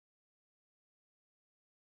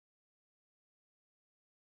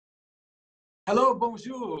Hello,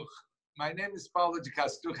 bonjour. My name is Paulo de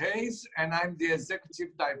Castro Reis, and I'm the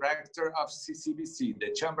Executive Director of CCBC,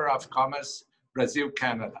 the Chamber of Commerce,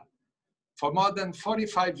 Brasil-Canada. For more than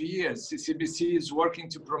 45 years, CCBC is working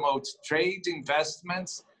to promote trade,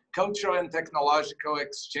 investments, cultural and technological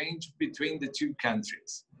exchange between the two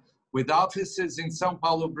countries. With offices in São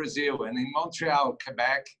Paulo, Brazil, and in Montreal,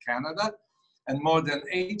 Quebec, Canada, and more than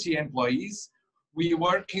 80 employees, we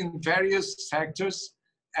work in various sectors,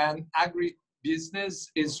 and agribusiness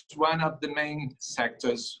is one of the main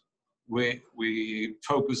sectors we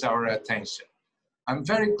focus our attention. I'm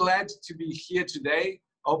very glad to be here today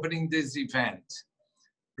opening this event.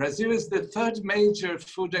 Brazil is the third major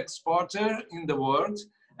food exporter in the world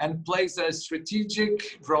and plays a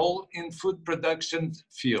strategic role in food production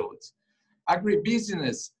field.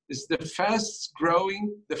 Agribusiness is the fastest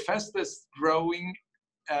growing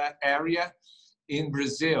area in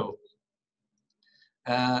Brazil.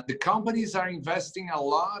 The companies are investing a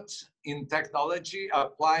lot in technology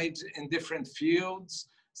applied in different fields,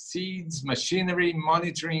 seeds, machinery,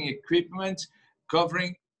 monitoring equipment,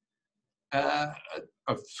 covering a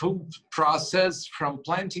food process from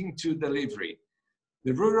planting to delivery.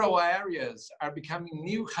 The rural areas are becoming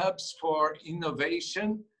new hubs for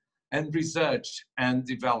innovation and research and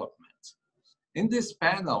development. In this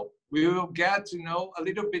panel, we will get to know a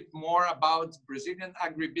little bit more about Brazilian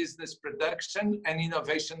agribusiness production and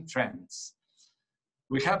innovation trends.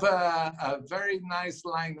 We have a very nice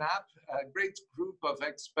lineup, a great group of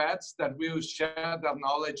experts that will share their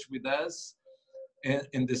knowledge with us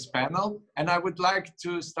in this panel. And I would like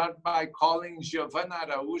to start by calling Giovana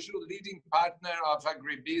Araújo, leading partner of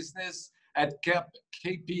agribusiness at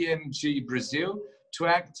KPMG Brazil, to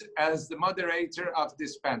act as the moderator of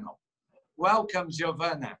this panel. Welcome,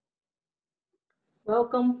 Giovana.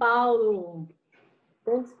 Welcome, Paulo.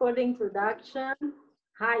 Thanks for the introduction.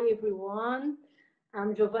 Hi, everyone.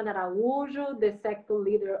 I'm Giovana Araújo, the sector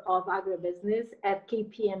leader of agribusiness at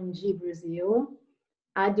KPMG Brazil.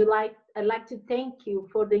 I'd like to thank you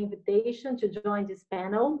for the invitation to join this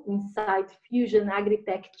panel, Inside Fusion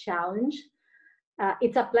AgriTech Challenge.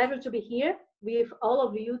 It's a pleasure to be here with all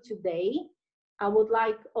of you today. I would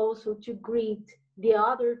like also to greet the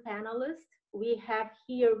other panelists. We have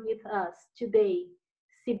here with us today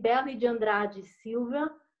Sibelle de Andrade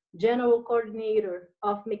Silva, General Coordinator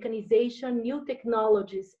of Mechanization, New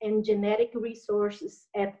Technologies and Genetic Resources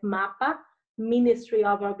at MAPA, Ministry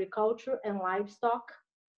of Agriculture and Livestock.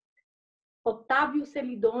 Otávio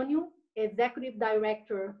Celidonio, Executive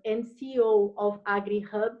Director and CEO of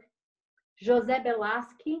AgriHub. José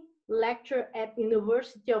Belasque, Lecturer at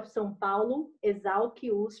University of São Paulo, Esalq,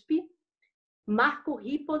 USP. Marco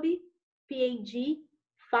Ripoli, PhD,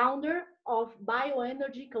 founder of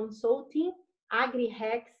Bioenergy Consulting,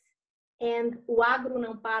 AgriHub, and o Agro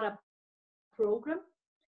Não Para program.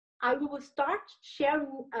 I will start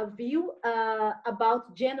sharing a view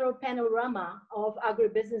about general panorama of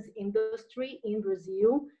agribusiness industry in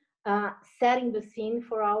Brazil, setting the scene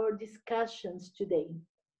for our discussions today.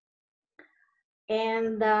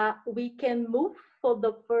 And we can move for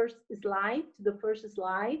the first slide,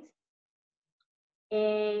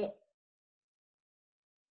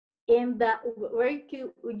 where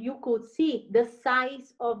you could see the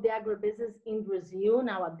size of the agribusiness in Brazil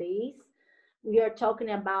nowadays. We are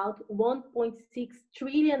talking about 1.6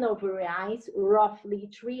 trillion of reais, roughly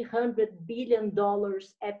 $300 billion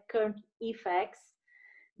at current FX.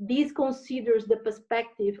 This considers the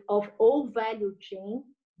perspective of all value chain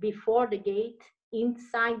before the gate,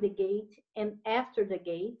 inside the gate, and after the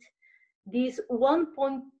gate. This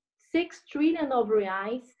 1.6 trillion of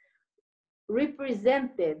reais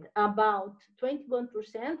represented about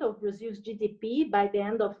 21% of Brazil's GDP by the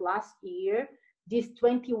end of last year. This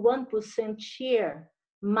 21% share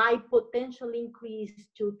might potentially increase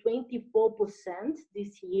to 24%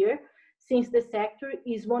 this year, since the sector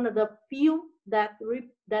is one of the few that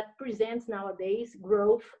presents nowadays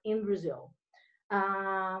growth in Brazil,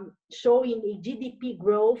 showing a GDP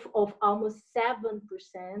growth of almost 7%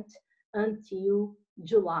 until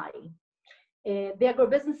July. The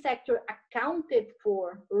agribusiness sector accounted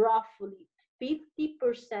for roughly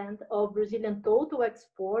 50% of Brazilian total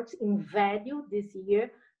exports in value this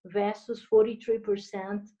year versus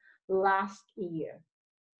 43% last year.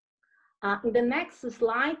 In the next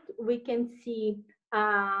slide, we can see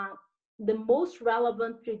the most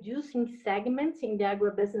relevant producing segments in the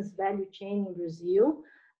agribusiness value chain in Brazil,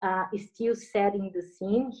 is still setting the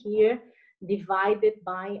scene here, divided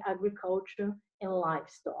by agriculture and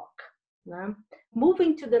livestock.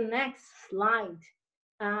 Moving to the next slide,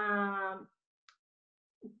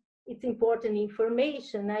 it's important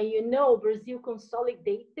information. Now, you know, Brazil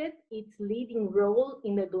consolidated its leading role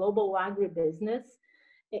in the global agribusiness.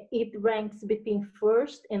 It ranks between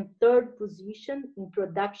first and third position in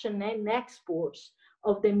production and exports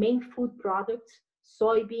of the main food products: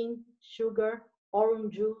 soybean, sugar,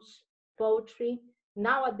 orange juice, poultry.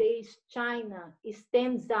 Nowadays, China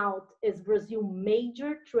stands out as Brazil's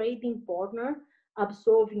major trading partner,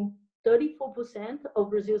 absorbing 34% of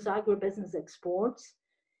Brazil's agribusiness exports.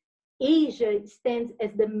 Asia stands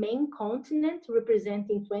as the main continent,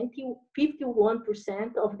 representing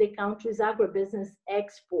 51% of the country's agribusiness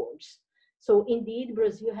exports. So indeed,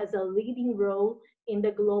 Brazil has a leading role in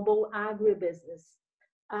the global agribusiness.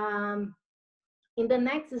 In the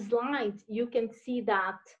next slide, you can see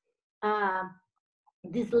that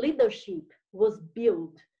this leadership was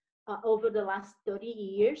built over the last 30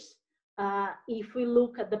 years. If we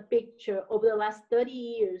look at the picture over the last 30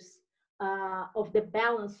 years, of the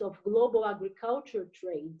balance of global agriculture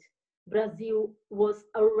trade, Brazil was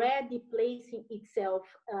already placing itself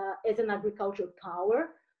as an agricultural power,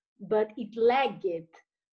 but it lagged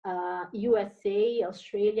USA,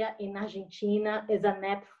 Australia, and Argentina as a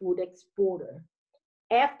net food exporter.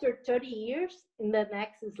 After 30 years, in the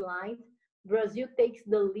next slide, Brazil takes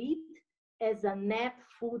the lead as a net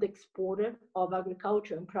food exporter of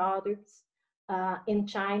agricultural products, and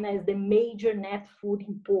China is the major net food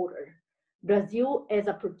importer. Brazil, as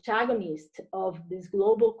a protagonist of this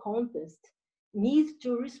global contest, needs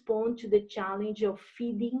to respond to the challenge of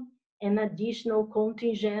feeding an additional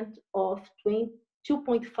contingent of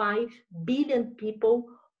 2.5 billion people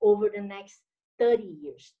over the next 30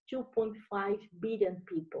 years. 2.5 billion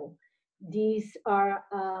people. These are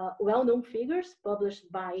well-known figures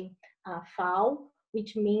published by FAO,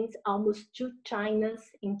 which means almost 2 Chinas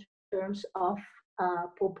in terms of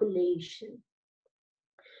population.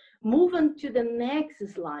 Moving to the next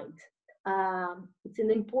slide, it's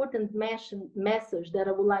an important message that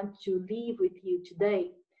I would like to leave with you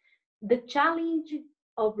today. The challenge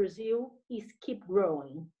of Brazil is keep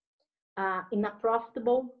growing in a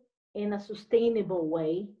profitable and a sustainable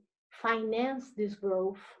way, finance this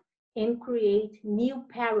growth, and create new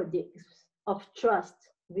paradigms of trust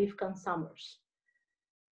with consumers.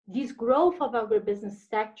 This growth of agribusiness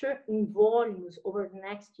sector in volumes over the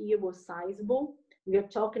next year was sizable. We are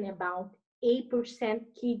talking about 8%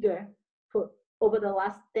 CAGR for over the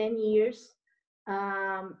last 10 years,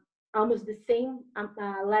 almost the same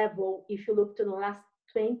level if you look to the last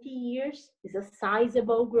 20 years. Is a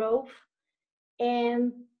sizable growth.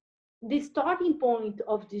 And the starting point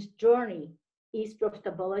of this journey is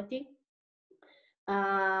profitability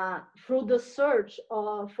through the search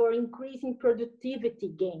for increasing productivity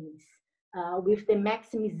gains with the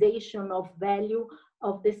maximization of value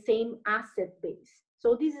of the same asset base.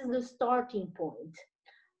 So this is the starting point.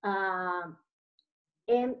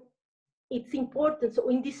 And it's important, so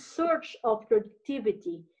in this search of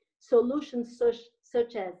productivity, solutions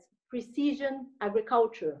such as precision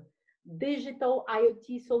agriculture, digital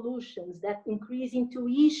IoT solutions that increase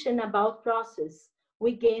intuition about process,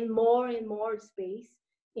 we gain more and more space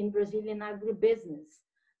in Brazilian agribusiness.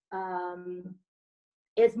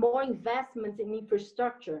 As more investments in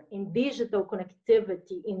infrastructure, in digital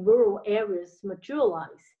connectivity in rural areas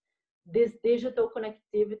materialize, this digital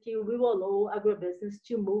connectivity will allow agribusiness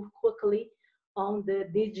to move quickly on the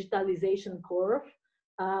digitalization curve,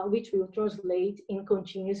 which will translate in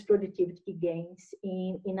continuous productivity gains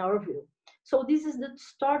in our view. So this is the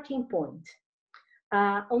starting point.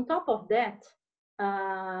 On top of that,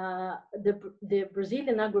 the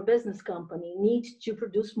Brazilian agribusiness company needs to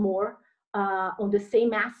produce more on the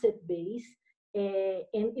same asset base,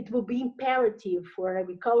 and it will be imperative for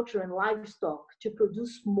agriculture and livestock to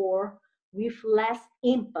produce more with less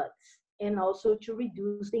inputs, and also to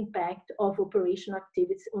reduce the impact of operational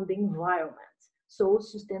activities on the environment, so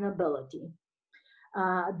sustainability.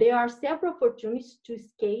 There are several opportunities to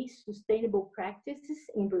scale sustainable practices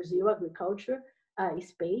in Brazil agriculture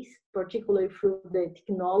space, particularly through the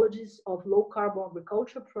technologies of low carbon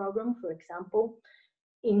agriculture program, for example,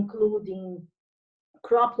 including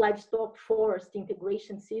crop livestock forest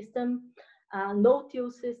integration system,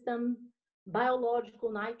 no-till system,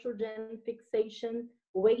 biological nitrogen fixation,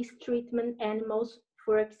 waste treatment animals,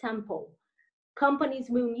 for example. Companies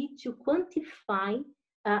will need to quantify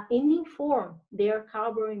and inform their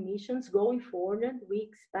carbon emissions going forward. We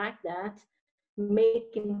expect that,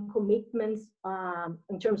 making commitments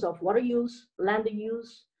in terms of water use, land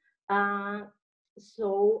use.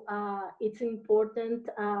 So it's an important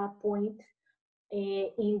point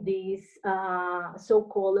in this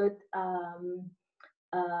so-called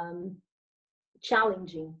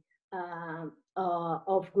challenging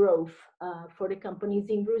growth for the companies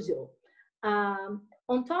in Brazil.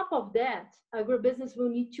 On top of that, agribusiness will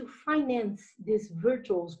need to finance this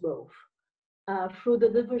virtuous growth through the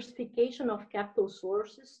diversification of capital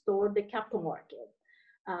sources toward the capital market.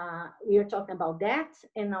 We are talking about debt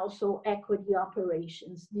and also equity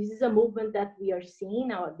operations. This is a movement that we are seeing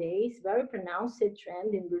nowadays, very pronounced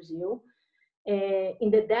trend in Brazil. In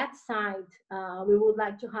the debt side, we would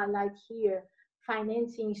like to highlight here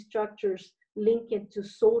financing structures linked to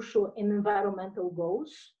social and environmental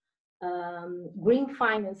goals. Green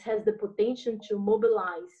finance has the potential to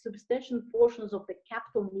mobilize substantial portions of the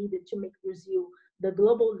capital needed to make Brazil the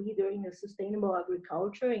global leader in a sustainable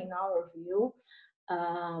agriculture, in our view,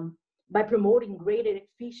 by promoting greater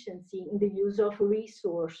efficiency in the use of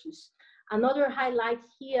resources. Another highlight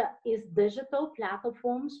here is digital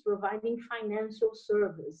platforms providing financial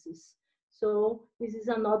services. So this is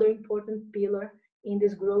another important pillar in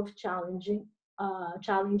this growth challenges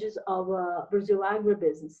of Brazil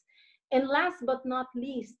agribusiness. And last but not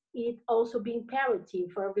least, it also be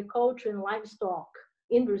imperative for agriculture and livestock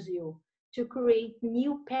in Brazil to create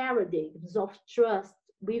new paradigms of trust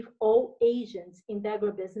with all agents in the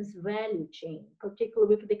agribusiness value chain,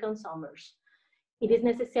 particularly with the consumers. It is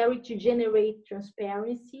necessary to generate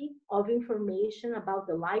transparency of information about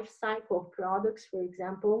the life cycle of products, for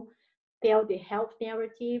example, tell the health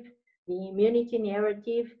narrative, the immunity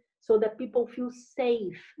narrative, so that people feel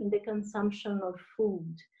safe in the consumption of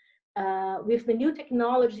food. With the new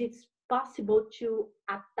technology, it's possible to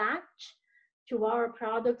attach to our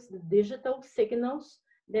products the digital signals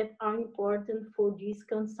that are important for these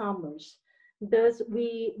consumers. Thus,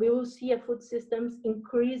 we will see a food systems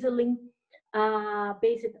increasingly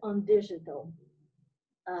based on digital.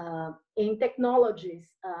 In technologies,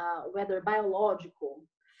 whether biological,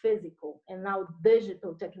 physical, and now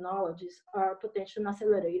digital technologies are potential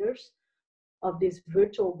accelerators of this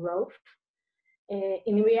virtual growth.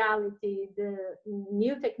 In reality, the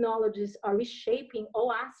new technologies are reshaping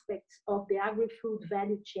all aspects of the agri-food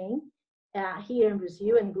value chain here in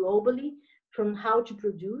Brazil and globally, from how to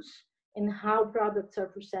produce and how products are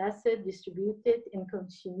processed, distributed, and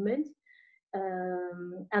consumed.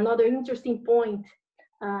 Another interesting point,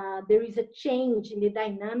 there is a change in the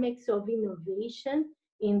dynamics of innovation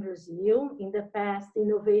in Brazil. In the past,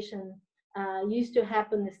 innovation used to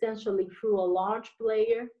happen essentially through a large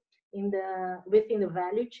player within the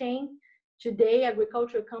value chain. Today,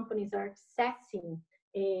 agricultural companies are accessing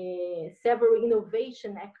several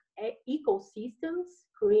innovation ecosystems,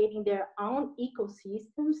 creating their own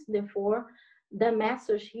ecosystems. Therefore, the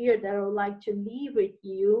message here that I would like to leave with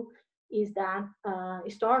you is that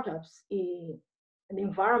startups, the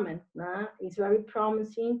environment is very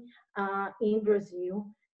promising in Brazil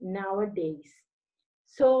nowadays.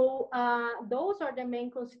 So those are the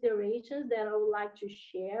main considerations that I would like to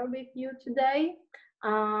share with you today.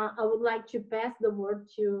 I would like to pass the word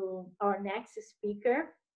to our next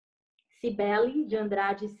speaker, Sibelle de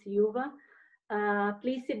Andrade Silva.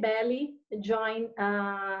 Please, Sibelle, join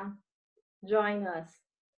us.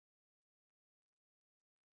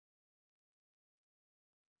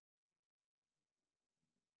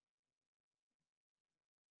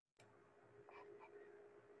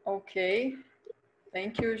 Okay.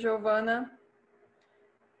 Thank you, Giovana.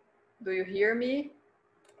 Do you hear me?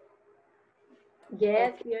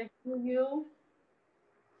 Yes, okay. We are hearing you.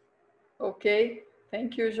 Okay.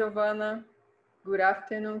 Thank you, Giovana. Good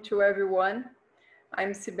afternoon to everyone.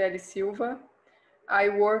 I'm Sibelle Silva. I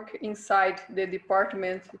work inside the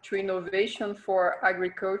Department to Innovation for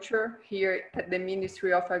Agriculture here at the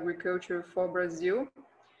Ministry of Agriculture for Brazil.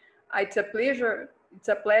 It's a pleasure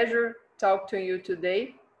to talk to you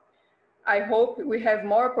today. I hope we have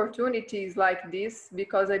more opportunities like this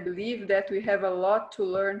because I believe that we have a lot to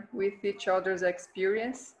learn with each other's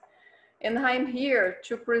experience. And I'm here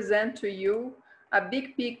to present to you a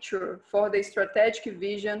big picture for the strategic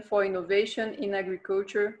vision for innovation in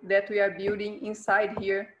agriculture that we are building inside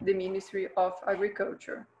here, the Ministry of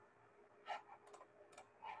Agriculture.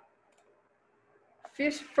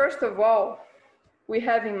 First of all, we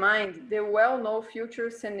have in mind the well-known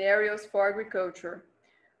future scenarios for agriculture.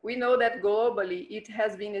 We know that globally, it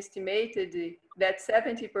has been estimated that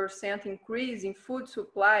 70% increase in food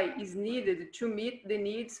supply is needed to meet the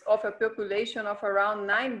needs of a population of around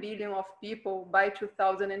 9 billion of people by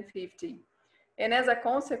 2050. And as a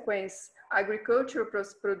consequence, agricultural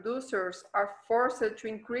producers are forced to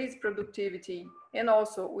increase productivity. And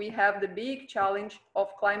also, we have the big challenge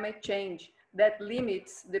of climate change that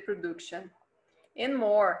limits the production. And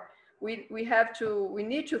more, we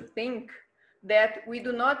need to think that we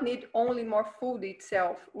do not need only more food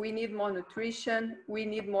itself. We need more nutrition, we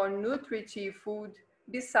need more nutritive food,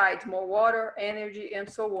 besides more water, energy, and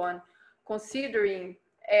so on, considering,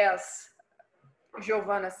 as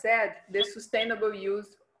Giovana said, the sustainable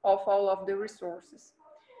use of all of the resources.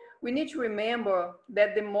 We need to remember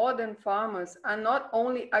that the modern farmers are not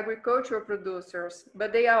only agricultural producers,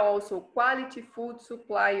 but they are also quality food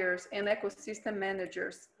suppliers and ecosystem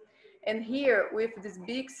managers. And here, with this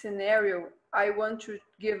big scenario, I want to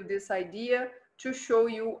give this idea to show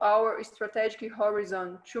you our strategic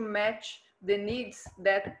horizon to match the needs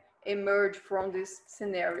that emerge from this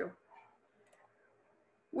scenario.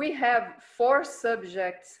 We have 4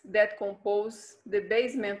 subjects that compose the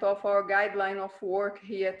basement of our guideline of work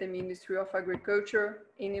here at the Ministry of Agriculture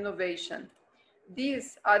and Innovation.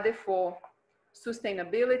 These are the 4: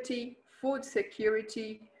 sustainability, food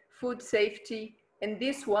security, food safety, and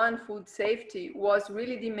this one, food safety, was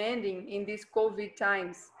really demanding in these COVID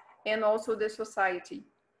times, and also the society.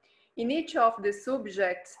 In each of the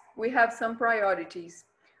subjects, we have some priorities.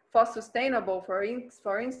 For sustainable, for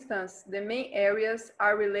instance, the main areas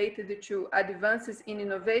are related to advances in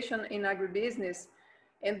innovation in agribusiness,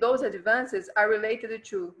 and those advances are related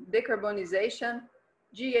to decarbonization,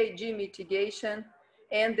 GHG mitigation,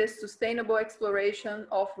 and the sustainable exploration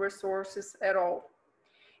of resources at all.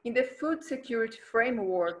 In the food security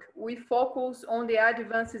framework, we focus on the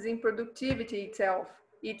advances in productivity itself,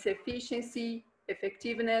 its efficiency,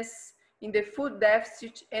 effectiveness, in the food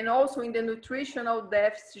deficit, and also in the nutritional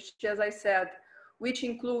deficit, as I said, which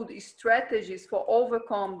include strategies for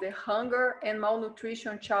overcome the hunger and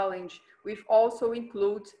malnutrition challenge, which also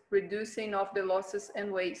includes reducing of the losses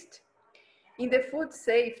and waste. In the food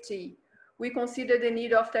safety, we consider the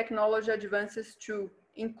need of technology advances to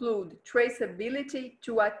include traceability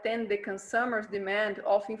to attend the consumer's demand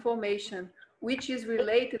of information, which is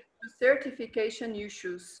related to certification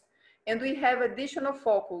issues. And we have additional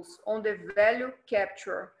focus on the value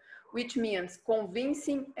capture, which means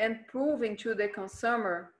convincing and proving to the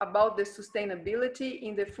consumer about the sustainability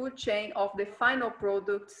in the food chain of the final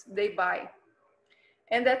products they buy.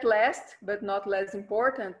 And at last, but not less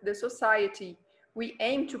important, the society. We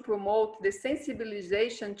aim to promote the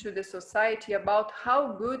sensibilization to the society about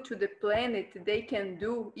how good to the planet they can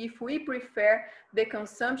do if we prefer the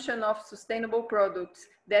consumption of sustainable products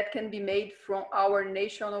that can be made from our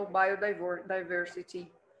national biodiversity.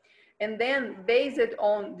 And then, based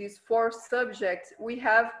on these 4 subjects, we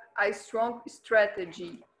have a strong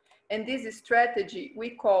strategy. And this strategy we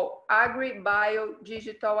call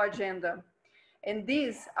Agri-Bio-Digital Agenda. And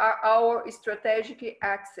these are our strategic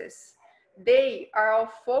axes. They are our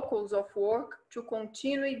focus of work to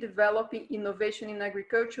continue developing innovation in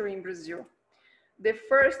agriculture in Brazil. The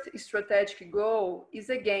first strategic goal is,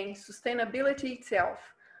 again, sustainability itself,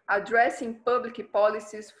 addressing public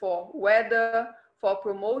policies for weather, for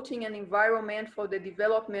promoting an environment for the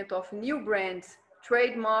development of new brands,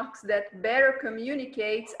 trademarks that better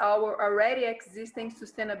communicate our already existing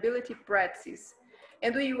sustainability practices.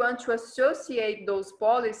 And we want to associate those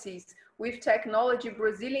policies with technology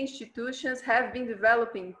Brazilian institutions have been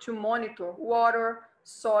developing to monitor water,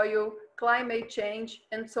 soil, climate change,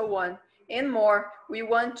 and so on. And more, we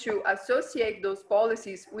want to associate those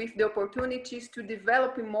policies with the opportunities to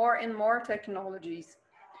develop more and more technologies.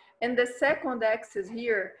 And the second axis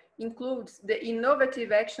here includes the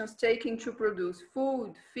innovative actions taken to produce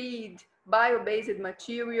food, feed, bio-based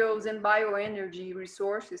materials, and bioenergy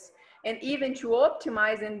resources, and even to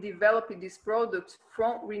optimize and develop these products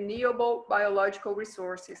from renewable biological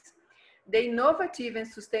resources. The innovative and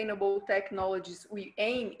sustainable technologies we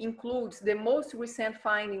aim includes the most recent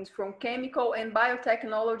findings from chemical and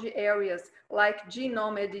biotechnology areas like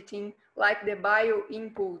genome editing, like the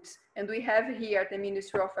bio-inputs. And we have here at the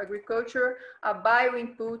Ministry of Agriculture a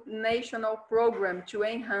bio-input national program to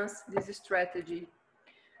enhance this strategy.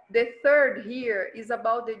 The third here is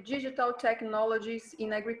about the digital technologies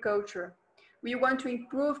in agriculture. We want to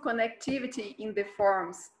improve connectivity in the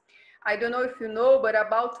farms. I don't know if you know, but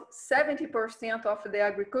about 70% of the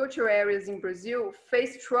agriculture areas in Brazil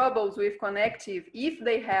face troubles with connectivity, if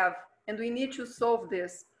they have, and we need to solve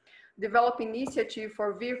this. Develop initiative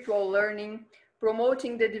for virtual learning,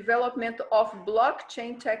 promoting the development of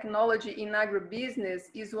blockchain technology in agribusiness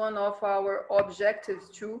is one of our objectives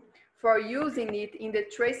too, for using it in the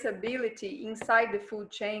traceability inside the food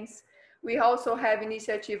chains. We also have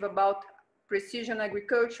initiative about precision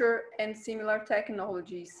agriculture and similar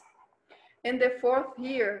technologies. And the fourth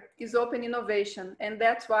here is open innovation. And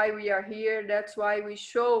that's why we are here. That's why we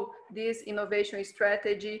show this innovation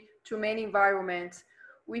strategy to many environments.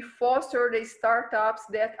 We foster the startups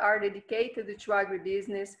that are dedicated to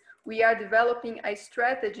agribusiness. We are developing a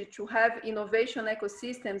strategy to have innovation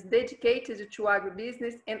ecosystems dedicated to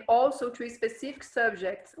agribusiness and also to specific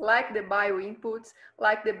subjects like the bio-inputs,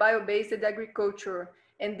 like the bio-based agriculture.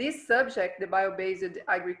 And this subject, the bio-based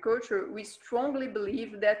agriculture, we strongly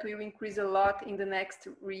believe that will increase a lot in the next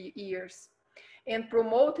 3 years. And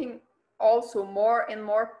promoting also more and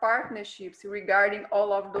more partnerships regarding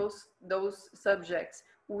all of those subjects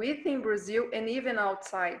within Brazil and even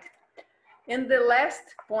outside. And the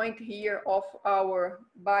last point here of our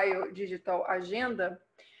bio-digital agenda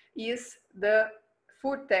is the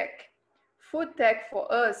food tech. Food tech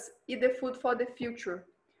for us is the food for the future.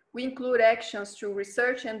 We include actions to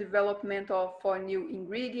research and development for new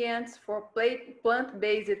ingredients, for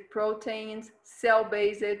plant-based proteins,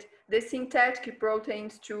 cell-based, the synthetic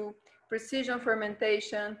proteins too, precision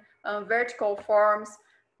fermentation, vertical farms,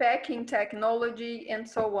 packing technology, and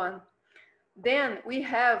so on. Then we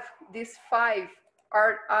have these 5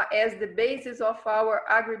 as the basis of our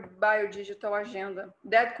agri-bio-digital agenda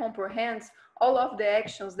that comprehends all of the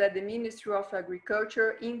actions that the Ministry of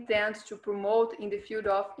Agriculture intends to promote in the field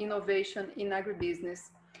of innovation in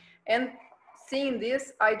agribusiness. And seeing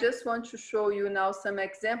this, I just want to show you now some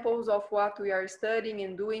examples of what we are studying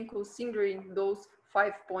and doing considering those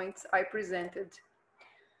 5 points I presented.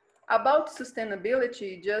 About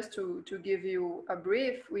sustainability, just to give you a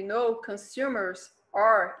brief, we know consumers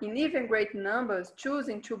are in even great numbers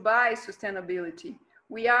choosing to buy sustainability.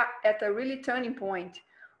 We are at a really turning point.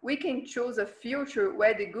 We can choose a future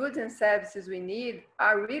where the goods and services we need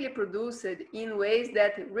are really produced in ways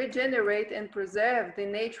that regenerate and preserve the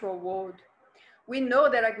natural world. We know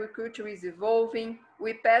that agriculture is evolving.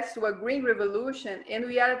 We passed through a green revolution, and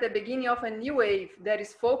we are at the beginning of a new wave that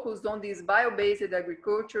is focused on this bio-based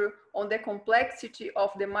agriculture, on the complexity of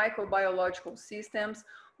the microbiological systems,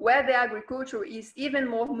 where the agriculture is even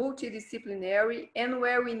more multidisciplinary and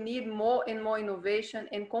where we need more and more innovation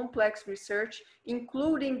and complex research,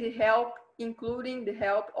 including the help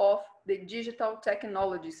of the digital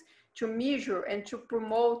technologies to measure and to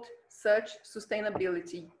promote such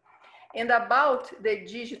sustainability. And about the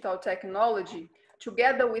digital technology,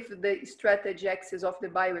 together with the strategy axis of the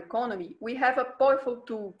bioeconomy, we have a powerful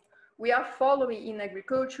tool. We are following in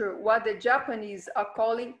agriculture what the Japanese are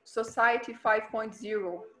calling Society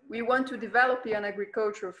 5.0. We want to develop an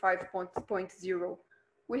agriculture 5.0.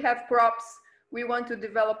 We have crops. We want to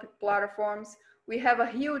develop platforms. We have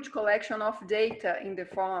a huge collection of data in the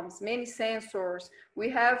farms, many sensors. We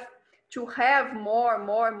have to have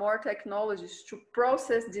more technologies to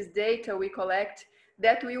process this data we collect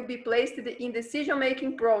that will be placed in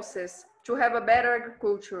decision-making process to have a better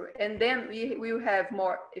agriculture. And then we will have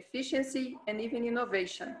more efficiency and even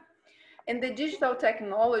innovation. And the digital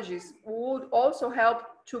technologies would also help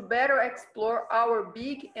to better explore our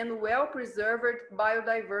big and well-preserved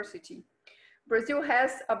biodiversity. Brazil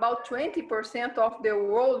has about 20% of the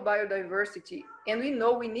world biodiversity, and we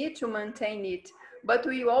know we need to maintain it. But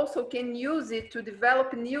we also can use it to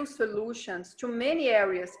develop new solutions to many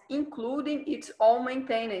areas, including its own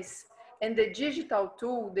maintenance. And the digital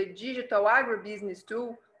tool, the digital agribusiness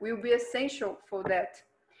tool, will be essential for that.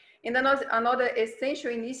 And another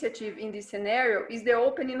essential initiative in this scenario is the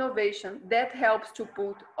open innovation that helps to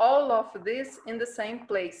put all of this in the same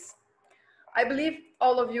place. I believe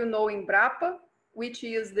all of you know Embrapa, which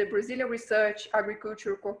is the Brazilian Research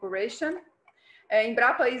Agriculture Corporation.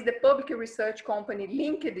 Embrapa is the public research company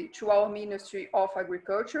linked to our Ministry of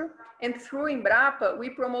Agriculture. And through Embrapa, we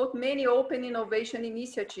promote many open innovation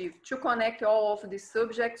initiatives to connect all of these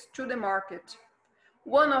subjects to the market.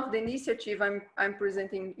 One of the initiatives I'm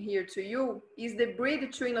presenting here to you is the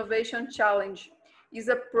Breed to Innovation Challenge. It's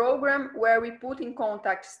a program where we put in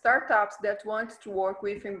contact startups that want to work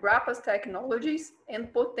with Embrapa's technologies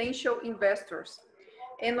and potential investors.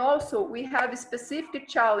 And also we have specific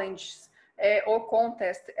challenges or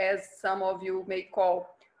contests, as some of you may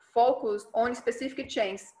call, focused on specific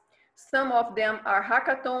chains. Some of them are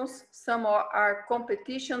hackathons, some are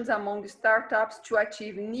competitions among startups to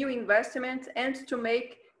achieve new investments and to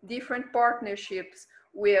make different partnerships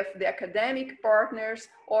with the academic partners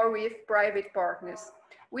or with private partners.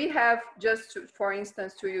 We have, just to, for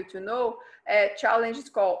instance, to you to know, challenges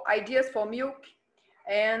called Ideas for Milk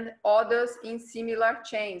and others in similar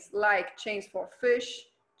chains, like chains for fish,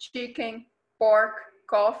 chicken, pork,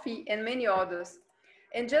 coffee, and many others.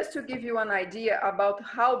 And just to give you an idea about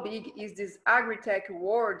how big is this agri-tech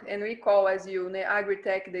world, and we call, as you know,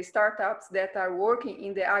 agri-tech the startups that are working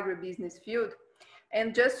in the agribusiness field,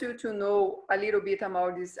 And just to know a little bit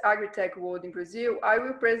about this agri-tech world in Brazil, I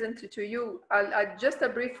will present to you just a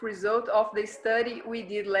brief result of the study we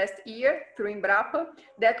did last year through Embrapa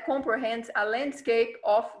that comprehends a landscape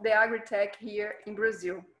of the agri-tech here in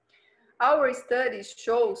Brazil. Our study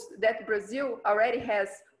shows that Brazil already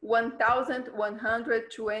has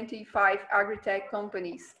 1,125 agri-tech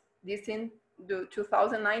companies, this in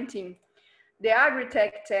 2019. The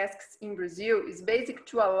agri-tech tasks in Brazil is basic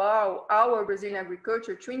to allow our Brazilian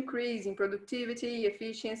agriculture to increase in productivity,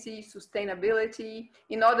 efficiency, sustainability,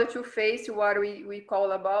 in order to face what we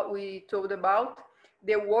told about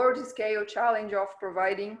the world scale challenge of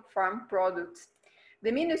providing farm products.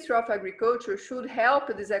 The Ministry of Agriculture should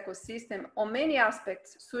help this ecosystem on many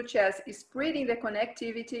aspects, such as spreading the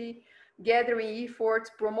connectivity, gathering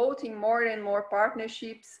efforts, promoting more and more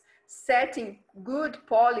partnerships, setting good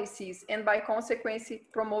policies, and by consequence,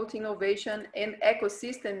 promoting innovation and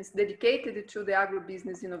ecosystems dedicated to the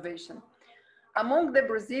agribusiness innovation. Among the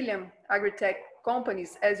Brazilian agri-tech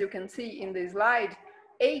companies, as you can see in the slide,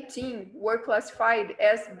 18 were classified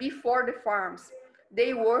as before the farms.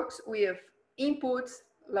 They work with inputs,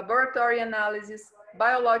 laboratory analysis,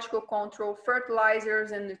 biological control,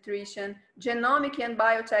 fertilizers and nutrition, genomic and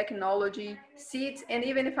biotechnology, seeds, and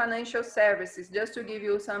even financial services, just to give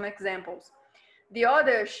you some examples. The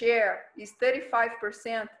other share is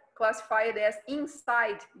 35% classified as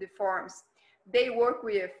inside the farms. They work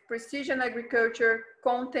with precision agriculture,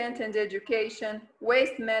 content and education,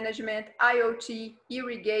 waste management, IoT,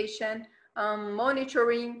 irrigation,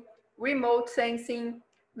 monitoring, remote sensing,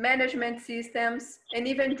 management systems, and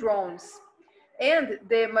even drones. And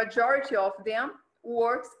the majority of them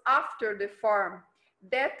works after the farm.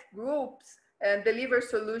 That groups deliver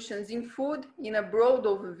solutions in food in a broad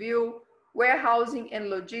overview, warehousing and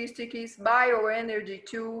logistics, bioenergy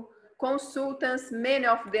too, consultants, many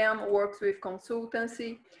of them works with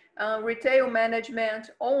consultancy, retail management,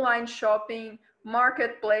 online shopping,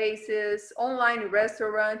 marketplaces, online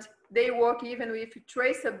restaurants. They work even with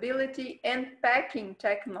traceability and packing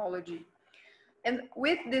technology. And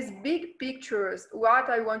with these big pictures, what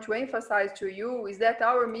I want to emphasize to you is that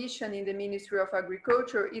our mission in the Ministry of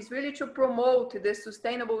Agriculture is really to promote the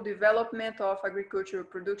sustainable development of agricultural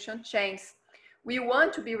production chains. We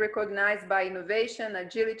want to be recognized by innovation,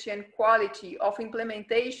 agility, and quality of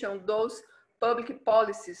implementation of those public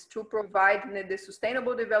policies to provide the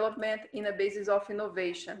sustainable development in a basis of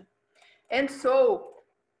innovation. And so,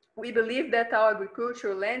 we believe that our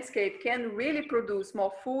agricultural landscape can really produce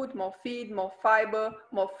more food, more feed, more fiber,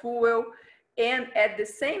 more fuel, and at the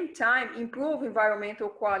same time improve environmental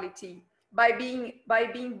quality by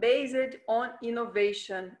being based on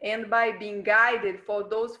innovation and by being guided for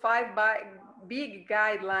those five big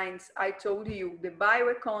guidelines I told you: the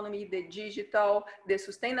bioeconomy, the digital, the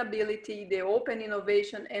sustainability, the open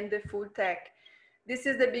innovation, and the food tech. This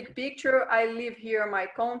is the big picture. I leave here my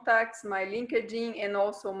contacts, my LinkedIn, and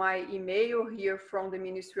also my email here from the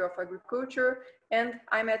Ministry of Agriculture. And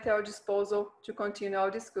I'm at your disposal to continue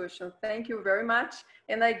our discussion. Thank you very much.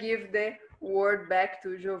 And I give the word back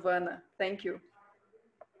to Giovana. Thank you.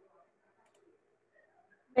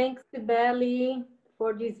 Thanks, Sibelle,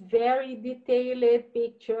 for this very detailed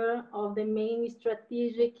picture of the main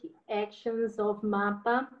strategic actions of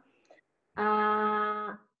MAPA.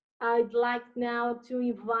 I'd like now to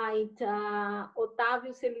invite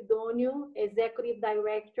Otávio Celidonio, Executive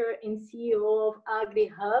Director and CEO of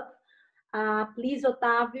AgriHub. Please,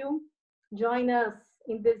 Otávio, join us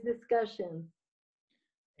in this discussion.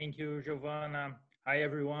 Thank you, Giovana. Hi,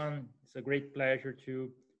 everyone. It's a great pleasure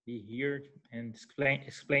to be here and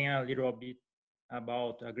explain a little bit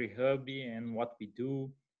about AgriHub and what we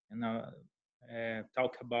do, and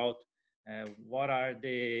talk about what are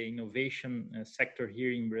the innovation sector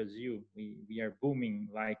here in Brazil. We are booming,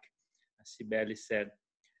 like Sibelle said.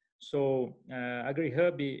 So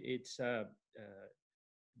AgriHub, it's a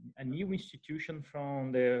new institution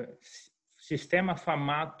from the Sistema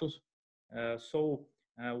Famato.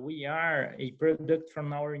 We are a product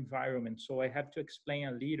from our environment. So I have to explain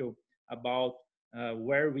a little about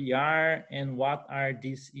where we are and what are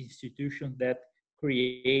these institutions that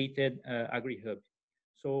created AgriHub.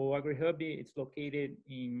 So AgriHub, it's located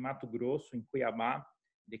in Mato Grosso, in Cuiabá,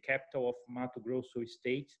 the capital of Mato Grosso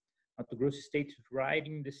State. Mato Grosso State is right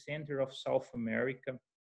in the center of South America.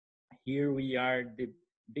 Here we are the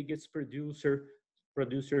biggest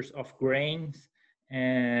producers of grains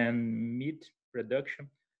and meat production.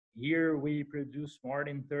 Here we produce more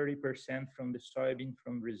than 30% from the soybean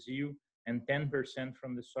from Brazil and 10%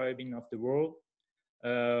 from the soybean of the world.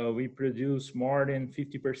 We produce more than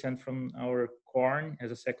 50% from our corn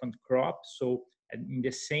as a second crop. So in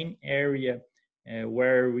the same area,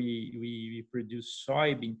 where we produce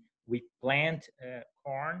soybean, we plant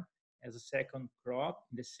corn as a second crop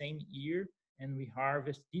in the same year, and we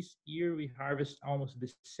harvest this year. We harvest almost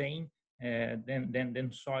the same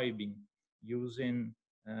than soybean, using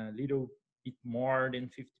a little bit more than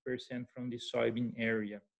 50% from the soybean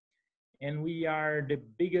area. And we are the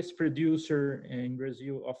biggest producer in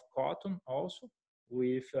Brazil of cotton also,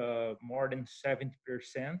 with more than 70%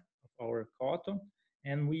 of our cotton.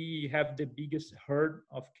 And we have the biggest herd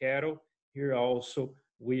of cattle here also,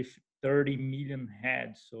 with 30 million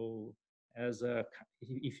head. So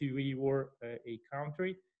if we were a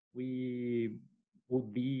country, we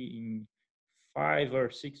would be in 5 or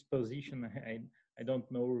 6 position. I don't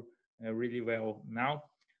know really well now.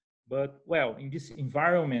 But well, in this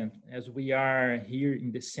environment, as we are here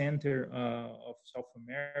in the center of South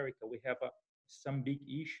America, we have some big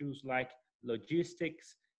issues like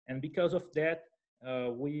logistics. And because of that,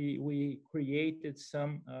 we created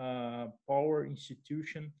some power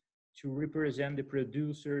institution to represent the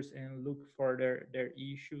producers and look for their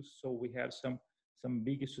issues. So we have some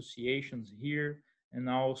big associations here, and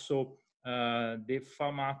also the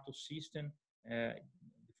FAMATO system.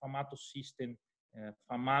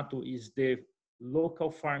 FAMATO is the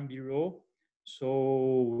local farm bureau.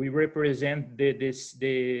 So we represent the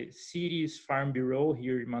city's farm bureau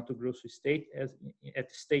here in Mato Grosso State at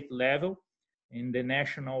the state level. In the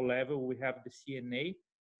national level, we have the CNA,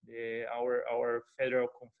 our federal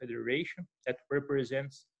confederation, that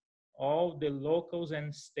represents all the locals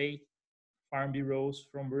and state farm bureaus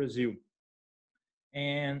from Brazil.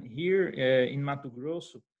 And here in Mato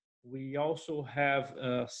Grosso, we also have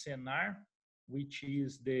SENAR, which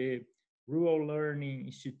is the Rural Learning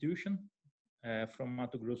Institution from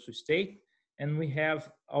Mato Grosso State. And we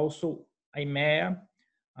have also IMEA.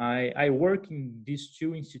 I work in these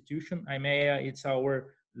two institutions. IMEA, it's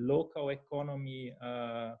our local economy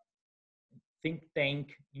think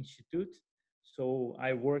tank institute. So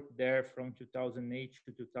I worked there from 2008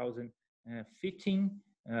 to 2015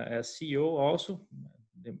 as CEO also,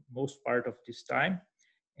 the most part of this time.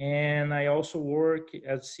 And I also work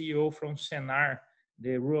as CEO from SENAR,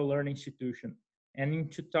 the Rural Learning Institution. And in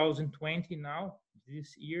 2020 now,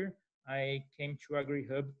 this year, I came to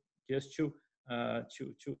AgriHub just to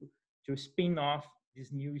spin off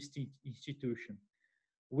this new institution.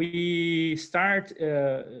 We start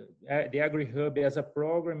the AgriHub as a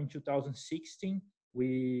program in 2016.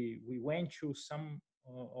 We went to some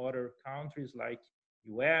other countries like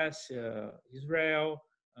US, Israel,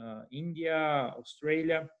 India,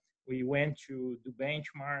 Australia. We went to do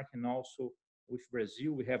benchmark, and also with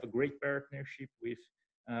Brazil. We have a great partnership with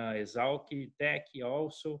Esalq Tech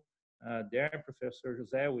also. There, Professor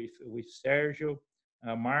José with Sergio.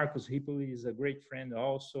 Marcos Ripoli is a great friend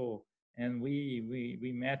also. And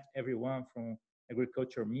we met everyone from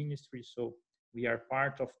Agriculture Ministry. So we are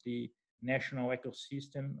part of the national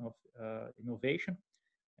ecosystem of innovation.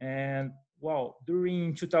 And well,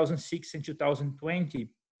 during 2006 and 2020,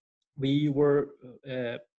 we work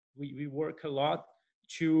a lot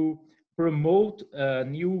to promote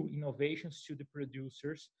new innovations to the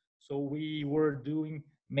producers. So we were doing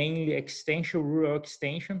mainly rural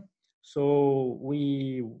extension. So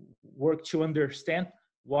we work to understand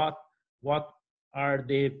what are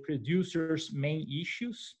the producers' main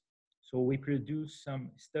issues. So we produce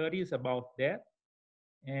some studies about that.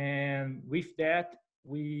 And with that,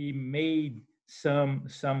 we made some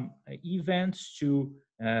events to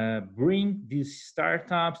bring these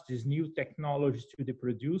startups, these new technologies to the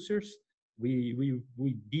producers. We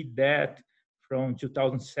did that from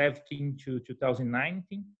 2017 to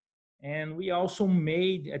 2019. And we also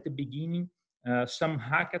made at the beginning some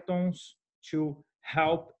hackathons to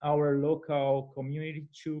help our local community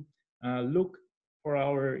to look for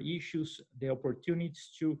our issues, the opportunities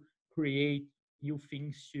to create new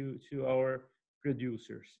things to our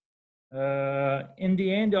producers. In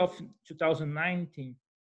the end of 2019,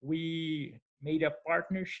 we made a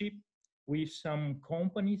partnership with some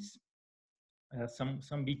companies,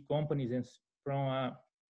 some big companies, and from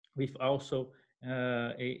with also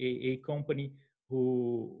a company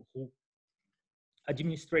who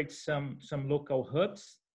administrates some local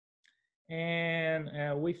hubs. And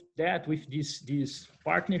with these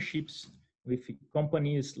partnerships with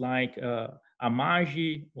companies like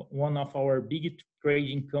Amagi, one of our biggest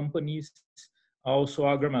trading companies, also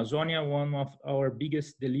AgroAmazonia, one of our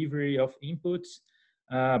biggest delivery of inputs,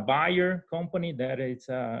 Bayer company, that is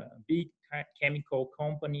a big chemical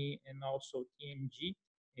company, and also TMG,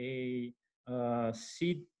 a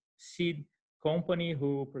seed company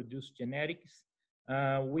who produce genetics.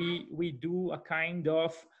 We do a kind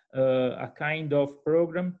of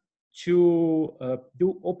program to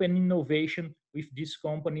do open innovation with these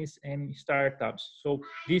companies and startups. So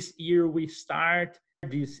this year we start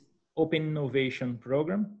this open innovation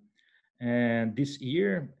program, and this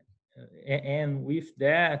year, and with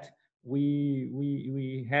that,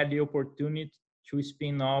 we had the opportunity to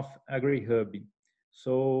spin off AgriHub.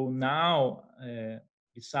 So now,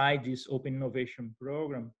 beside this open innovation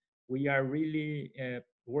program, we are really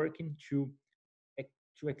working to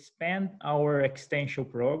expand our extension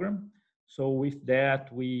program. So with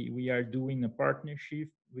that, we are doing a partnership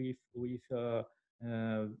with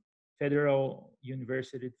Federal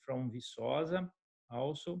University from Viçosa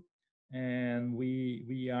also, and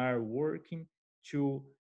we are working to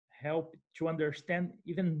help to understand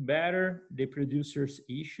even better the producers'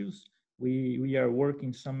 issues. We are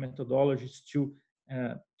working some methodologies to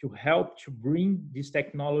help to bring this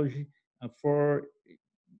technology for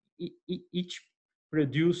each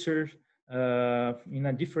producer in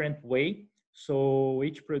a different way. So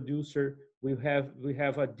each producer will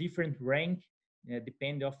have a different rank,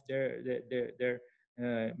 depending of their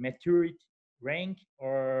maturity rank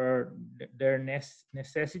or their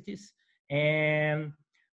necessities. And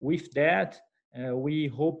with that, we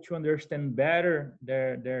hope to understand better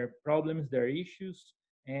their problems, their issues,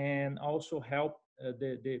 and also help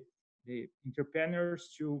the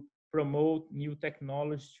entrepreneurs to promote new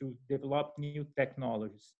technologies, to develop new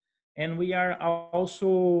technologies. And we are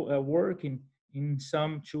also working in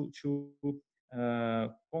some to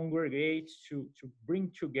congregate, to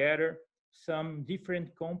bring together some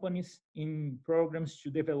different companies in programs to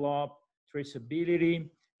develop traceability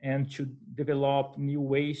and to develop new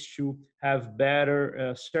ways to have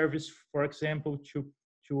better service, for example,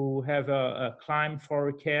 to have a climate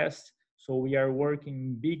forecast. So we are working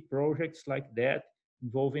in big projects like that,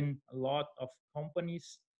 involving a lot of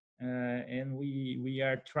companies, and we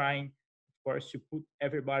are trying, of course, to put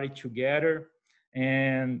everybody together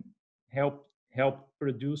and help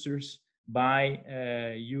producers by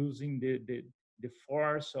using the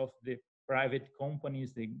force of the private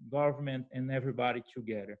companies, the government, and everybody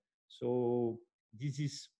together. So this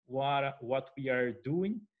is what we are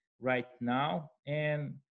doing right now,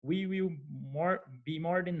 and we will be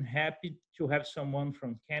more than happy to have someone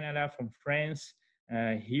from Canada, from France,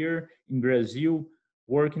 here in Brazil,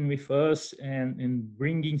 working with us and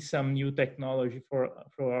bringing some new technology for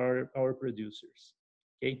our producers.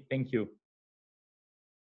 Okay, thank you.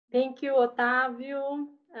 Thank you, Otávio.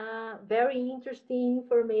 Very interesting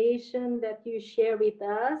information that you share with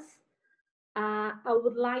us. I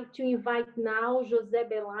would like to invite now José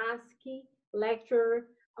Belasque, lecturer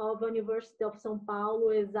of University of São Paulo,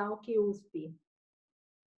 Esalq USP.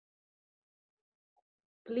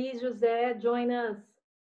 Please, José, join us.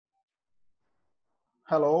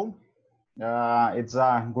 Hello, it's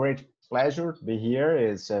a great pleasure to be here.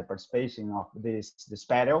 It's participating of this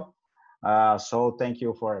panel. So thank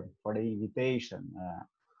you for the invitation.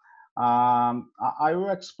 I will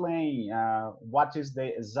explain what is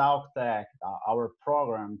the Esalq Tech, our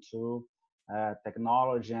program to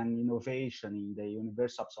technology and innovation in the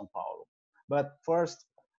University of São Paulo. But first,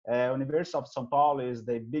 University of São Paulo is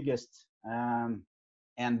the biggest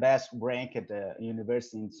and best ranked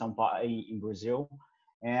university in Brazil.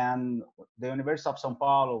 And the University of São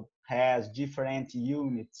Paulo has different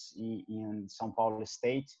units in São Paulo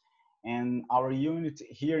state. And our unit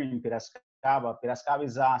here in Piracicaba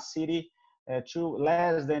is a city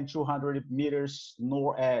less than 200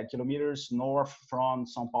 kilometers north from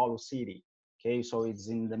São Paulo city. Okay, so it's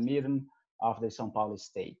in the middle of the São Paulo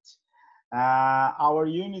state. Our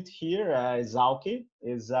unit here, Esalq,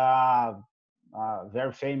 is a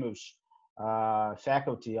very famous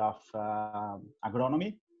faculty of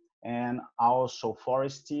agronomy and also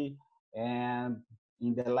forestry, and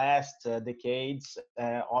in the last decades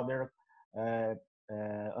other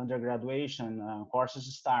undergraduation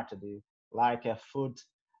courses started, like food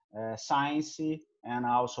science and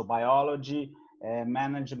also biology,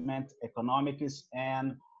 management, economics,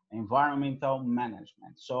 and environmental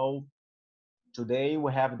management. So today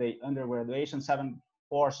we have the undergraduation, 7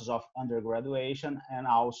 courses of undergraduation, and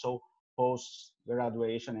also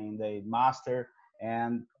post-graduation in the master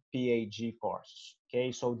and PhD courses.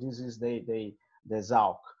 Okay, so this is the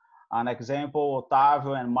Esalq. An example,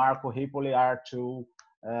 Otávio and Marco Ripoli are 2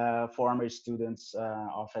 former students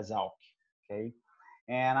of Esalq. Okay,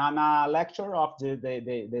 and I'm a lecturer of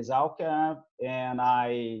the Esalq, and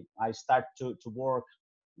I start to work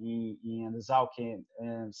in Esalq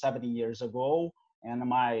 70 years ago, and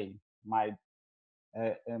my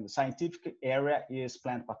scientific area is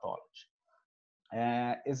plant pathology.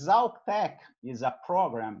 Esalq Tech is a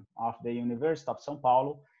program of the University of São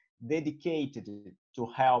Paulo dedicated to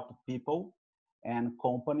help people and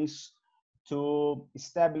companies to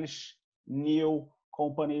establish new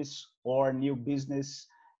companies or new business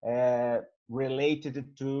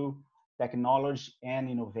related to technology and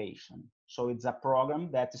innovation. So it's a program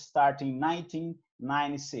that started in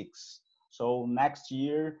 1996. So next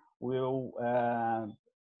year will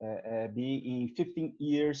be in 15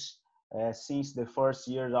 years since the first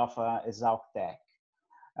year of Esalq Tech.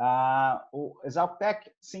 Esalq Tech,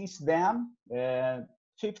 since then,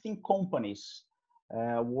 15 companies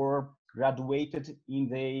were graduated in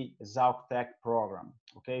the Esalq Tech program.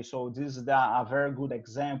 Okay, so this is a very good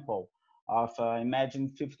example of imagine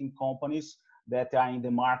 15 companies that are in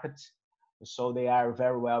the market, so they are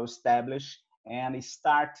very well established and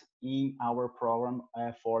start in our program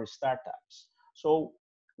for startups. So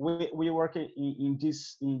we work in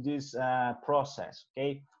this process.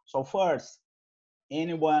 Okay, so first,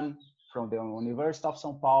 anyone from the University of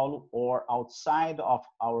São Paulo or outside of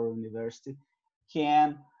our university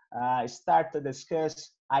can start to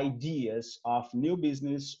discuss ideas of new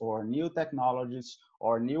business or new technologies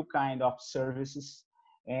or new kind of services,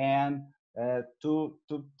 and to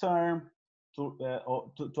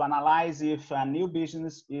analyze if a new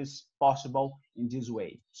business is possible in this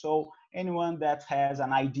way. So anyone that has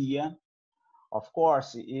an idea, of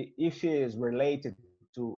course, if it is related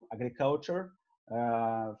to agriculture,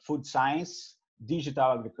 food science,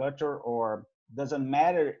 digital agriculture, or doesn't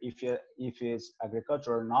matter if it's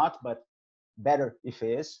agriculture or not, but better if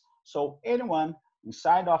it is. So anyone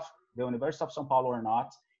inside of the University of São Paulo or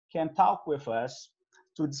not can talk with us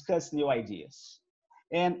to discuss new ideas.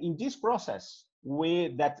 And in this process,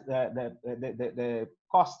 the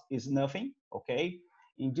cost is nothing, okay?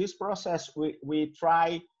 In this process, we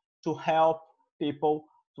try to help people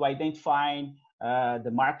to identify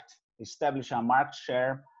the market, establish a market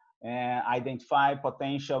share, identify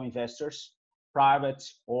potential investors, private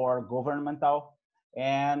or governmental,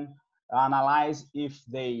 and analyze if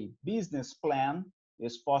the business plan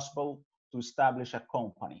is possible to establish a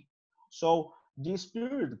company. So this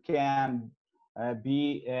period can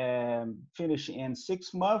be finished in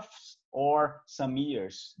 6 months or some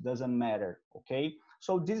years, doesn't matter, okay?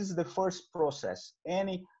 So this is the first process.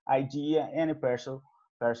 Any idea, any person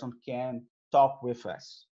can talk with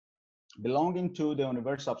us, belonging to the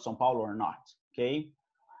University of São Paulo or not, okay?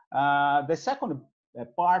 The second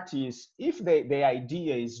part is if the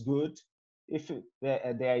idea is good, if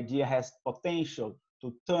the idea has potential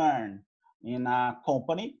to turn in a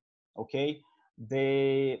company, okay,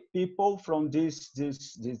 the people from this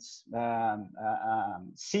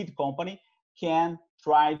seed company can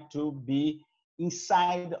try to be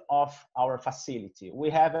inside of our facility. We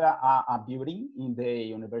have a building in the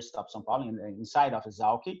University of São Paulo, inside of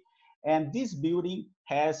Esalq, and this building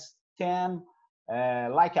has 10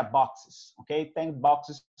 like a boxes, okay, 10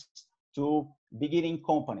 boxes to beginning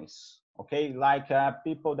companies, okay, like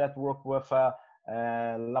people that work with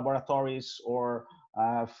laboratories or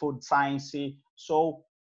food science. So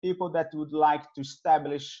people that would like to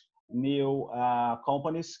establish new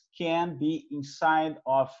companies can be inside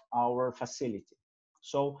of our facility.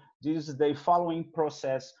 So this is the following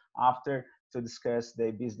process after to discuss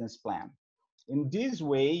the business plan. In this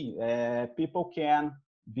way, people can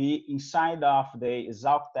be inside of the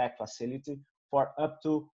Esalq Tech facility for up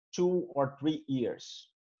to 2 or 3 years,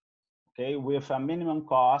 okay, with a minimum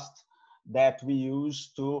cost that we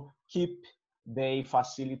use to keep the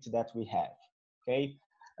facility that we have, okay.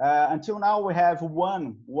 Until now, we have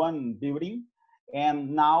one building,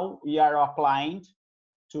 and now we are applying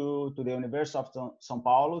to the University of São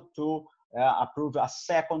Paulo to approve a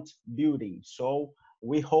second building. So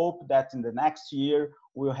we hope that in the next year,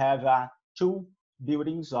 we'll have 2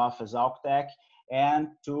 buildings of Esalq Tech and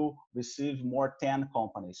to receive more 10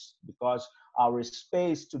 companies, because our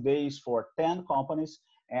space today is for 10 companies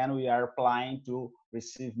and we are applying to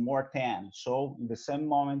receive more 10. So in the same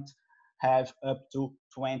moment, have up to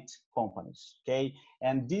 20 companies, okay?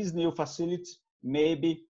 And this new facility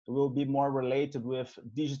maybe will be more related with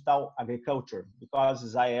digital agriculture, because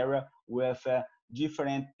it's an area with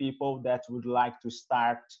different people that would like to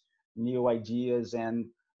start new ideas and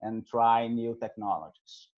try new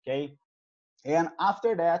technologies, okay? And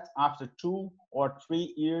after that, after 2 or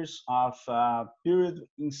 3 years of period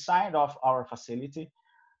inside of our facility,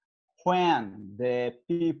 when the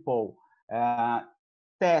people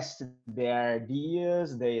test their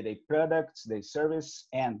ideas, their products, their service,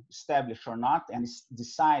 and establish or not, and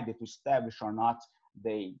decide to establish or not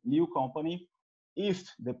the new company,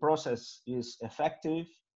 if the process is effective,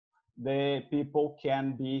 the people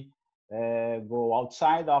can be go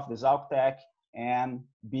outside of the Esalq Tech and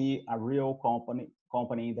be a real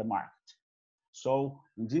company in the market. So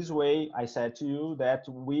in this way, I said to you that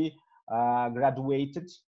we graduated,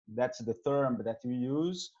 that's the term that we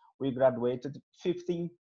use, we graduated 15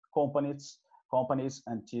 companies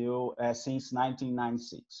until since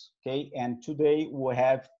 1996, okay? And today we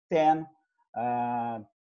have 10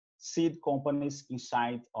 seed companies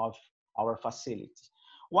inside of our facility.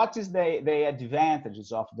 What is the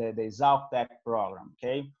advantages of the Esalq Tech program,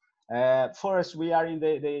 okay? First, we are in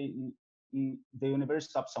the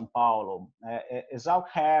University of São Paulo. Esalq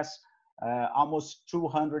has almost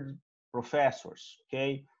 200 professors,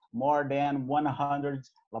 okay? More than 100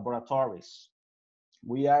 laboratories.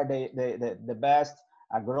 We are the best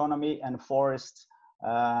agronomy and forest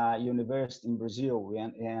university in Brazil,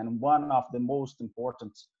 and one of the most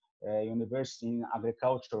important university in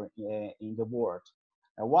agriculture in the world.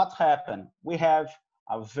 What happened? We have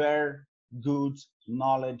a very good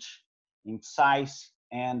knowledge in science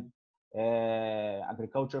and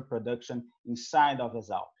agriculture production inside of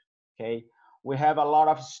Esalq. Okay, we have a lot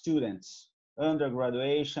of students,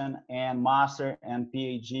 undergraduation and master and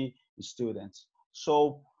PhD students.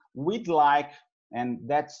 So we'd like, and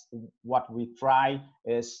that's what we try,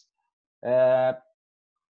 is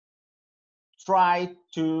try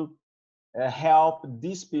to help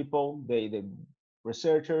these people, the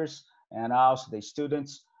researchers and also the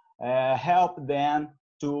students, help them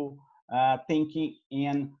to thinking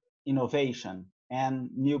in innovation and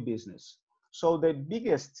new business. So the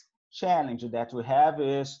biggest challenge that we have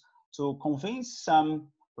is to convince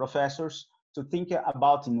some professors to think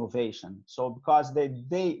about innovation. So because they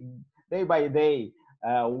day by day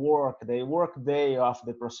the work day of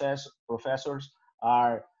the professors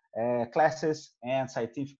are classes and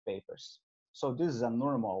scientific papers. So this is a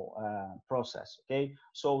normal process, okay?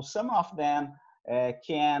 So some of them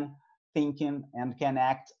can think and can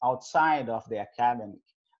act outside of the academic.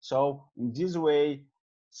 So in this way,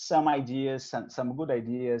 some ideas, some good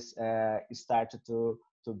ideas started to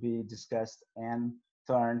be discussed and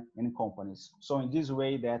turn in companies. So in this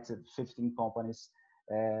way, that 15 companies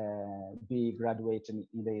be graduated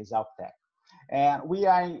in the Esalq Tech. And we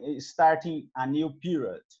are starting a new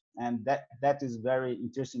period, and that is very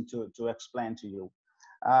interesting to explain to you.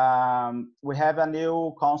 We have a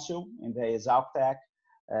new council in the Esalq Tech,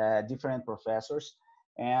 different professors,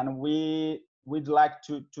 and we'd like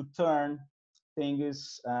to turn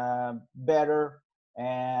things better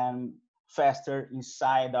and faster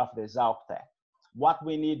inside of the Esalq Tech. What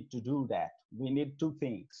we need to do that? We need two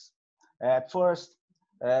things. First,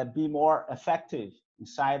 be more effective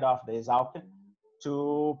inside of the Esalq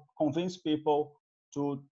to convince people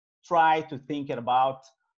to try to think about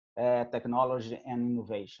technology and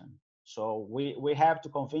innovation. So we have to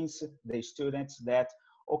convince the students that,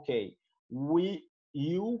 okay,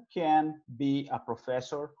 you can be a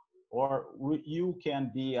professor or you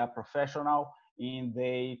can be a professional in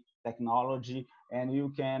the technology and you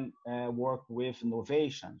can work with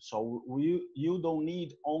innovation. So you don't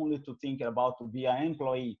need only to think about to be an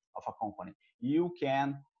employee of a company. You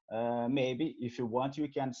can maybe, if you want, you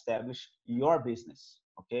can establish your business,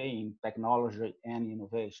 okay, in technology and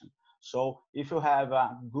innovation. So if you have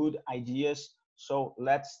good ideas, so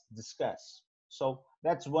let's discuss. So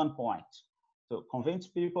that's one point, to convince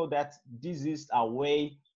people that this is a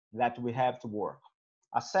way that we have to work.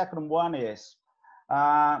 A second one is,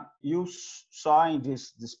 you saw in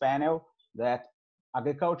this panel that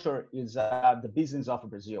agriculture is the business of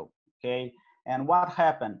Brazil, okay? And what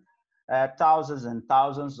happened? Thousands and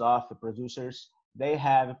thousands of producers, they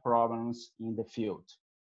have problems in the field,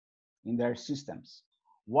 in their systems.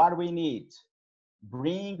 What we need,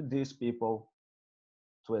 bring these people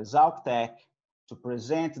to Esalq Tech to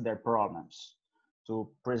present their problems, to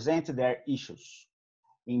present their issues.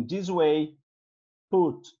 In this way,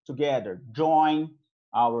 put together, join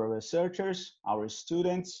our researchers, our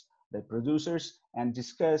students, the producers, and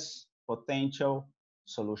discuss potential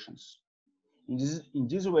solutions. In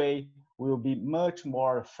this way, we will be much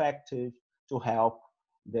more effective to help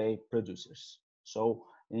the producers. So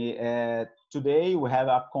today we have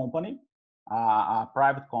a company, a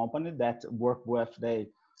private company that work with the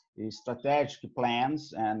strategic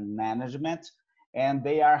plans and management, and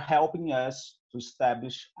they are helping us to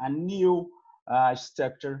establish a new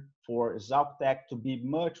structure for Esalq Tech to be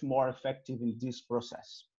much more effective in this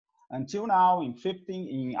process. Until now,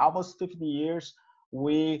 in almost 15 years,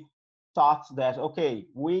 we thought that, okay,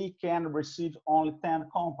 we can receive only 10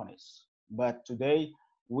 companies, but today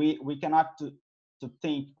we cannot to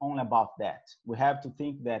think only about that. We have to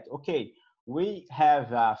think that, okay, we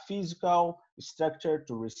have a physical structure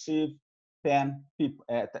to receive 10 people,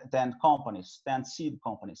 10 companies, 10 seed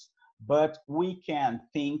companies, but we can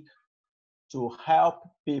think to help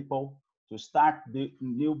people to start the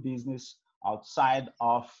new business outside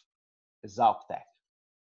of Esalq Tech.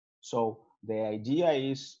 So the idea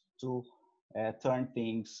is to turn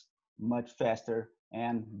things much faster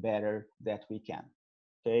and better that we can.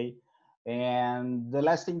 Okay. And the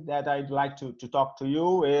last thing that I'd like to talk to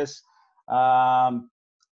you is Esalq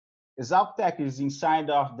Tech is inside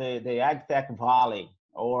of the AgTech Valley,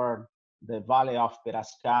 or the Valley of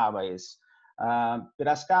Piracicaba.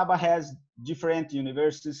 Piracicaba has different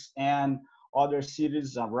universities and other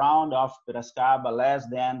cities around of Piracicaba, less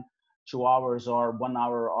than 2 hours or 1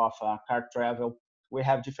 hour of car travel. We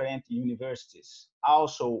have different universities.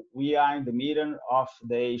 Also, we are in the middle of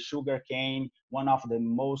the sugarcane, one of the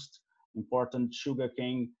most important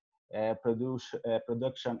sugarcane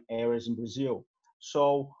production areas in Brazil.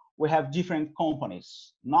 So we have different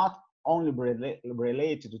companies, not only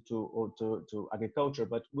related to agriculture,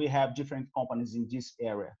 but we have different companies in this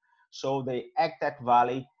area. So the AgTech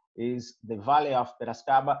Valley is the Valley of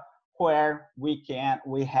Piracicaba, where we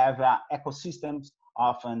have ecosystems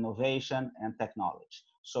of innovation and technology.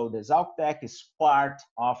 So the Esalq Tech is part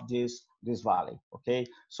of this valley, okay?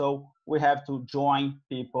 So we have to join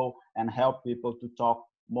people and help people to talk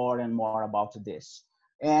more and more about this.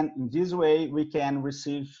 And in this way, we can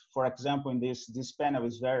receive, for example, in this panel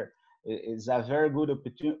is a very good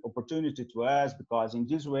opportunity to us, because in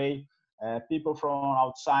this way, people from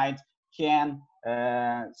outside can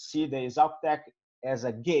see the Esalq Tech as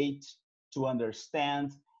a gate to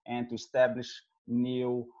understand and to establish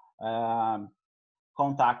new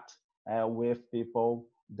contact with people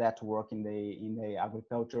that work in the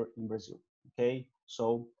agriculture in Brazil. Okay,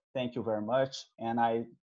 so thank you very much, and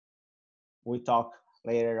we talk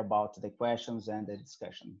later about the questions and the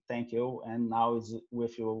discussion. Thank you, and now is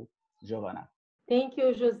with you, Giovana. Thank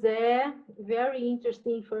you, José. Very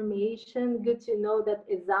interesting information. Good to know that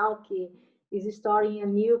Esalq is starting a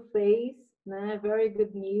new phase. Very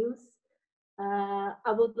good news. I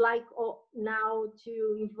would like now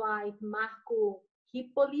to invite Marco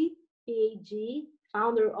Hipoli, PhD,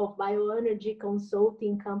 founder of bioenergy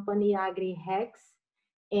consulting company AgriHub,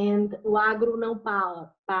 and O Agro Não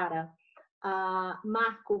Para.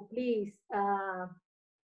 Marco, please.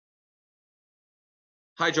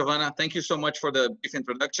 Hi, Giovana. Thank you so much for the brief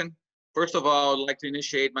introduction. First of all, I'd like to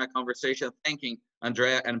initiate my conversation thanking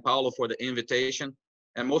Andrade and Paulo for the invitation,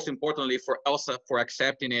 and most importantly for Elsa for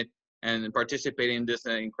accepting it and participating in this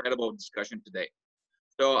incredible discussion today.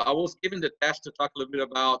 So I was given the task to talk a little bit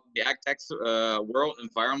about the AgTech world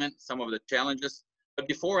environment, some of the challenges. But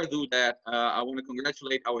before I do that, I want to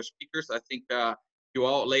congratulate our speakers. I think you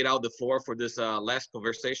all laid out the floor for this last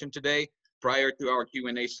conversation today prior to our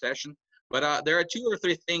Q&A session. But there are 2 or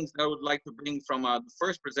 3 things that I would like to bring from the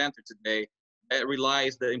first presenter today that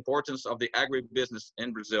realize the importance of the agribusiness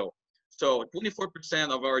in Brazil. So 24%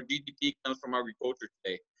 of our GDP comes from agriculture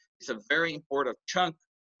today. It's a very important chunk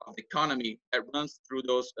of the economy that runs through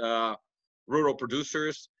those rural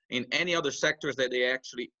producers in any other sectors that they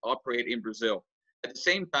actually operate in Brazil. At the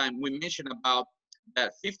same time, we mentioned about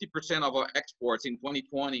that 50% of our exports in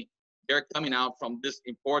 2020, they're coming out from this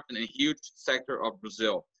important and huge sector of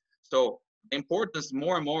Brazil. So the importance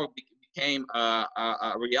more and more became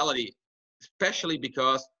a reality, especially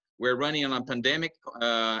because we're running on a pandemic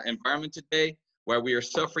environment today, where we are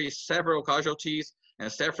suffering several casualties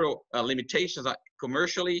and several limitations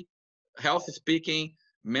commercially, health speaking,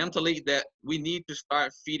 mentally, that we need to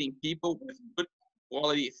start feeding people with good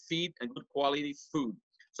quality feed and good quality food.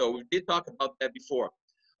 So we did talk about that before.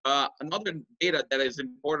 Another data that is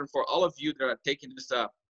important for all of you that are taking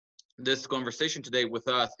this conversation today with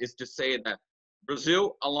us is to say that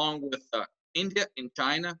Brazil, along with India and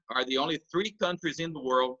China, are the only 3 countries in the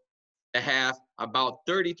world that have about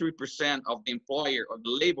 33% of the employer or the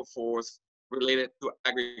labor force related to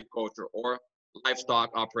agriculture or livestock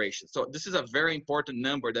operations. So this is a very important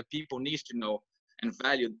number that people need to know and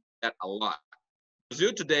value that a lot.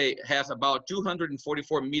 Brazil today has about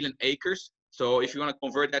 244 million acres. So if you want to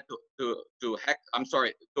convert that to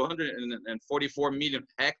 244 million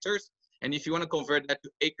hectares. And if you want to convert that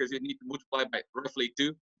to acres, you need to multiply by roughly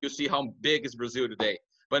 2. You see how big is Brazil today.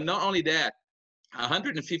 But not only that,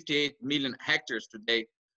 158 million hectares today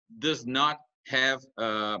does not have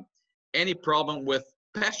any problem with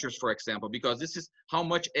pastures, for example, because this is how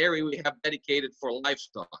much area we have dedicated for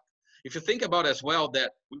livestock. If you think about as well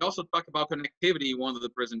that we also talk about connectivity in one of the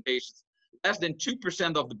presentations, less than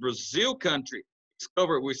 2% of the Brazil country is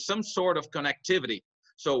covered with some sort of connectivity.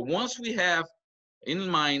 So once we have in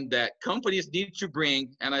mind that companies need to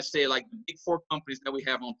bring, and I say like the big 4 companies that we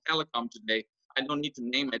have on telecom today, I don't need to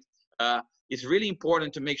name it, it's really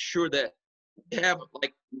important to make sure that we have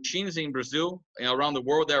like machines in Brazil and around the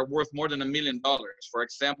world that are worth more than $1 million. For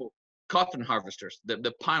example, cotton harvesters,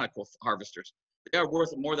 the pineapple harvesters, they are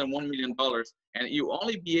worth more than $1 million, and you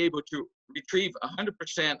only be able to retrieve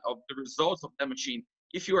 100% of the results of that machine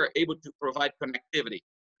if you are able to provide connectivity.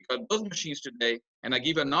 Because those machines today, and I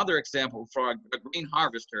give another example for a grain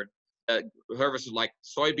harvester, harvesters like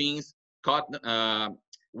soybeans, cotton,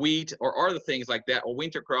 wheat, or other things like that, or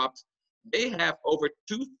winter crops, they have over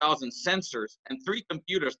 2,000 sensors and 3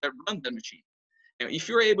 computers that run the machine. And if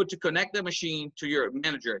you're able to connect the machine to your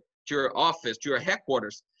manager, to your office, to your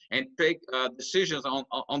headquarters, and take decisions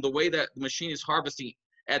on the way that the machine is harvesting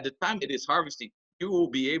at the time it is harvesting, you will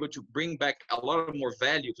be able to bring back a lot of more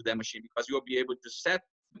value to that machine, because you will be able to set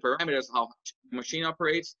the parameters how the machine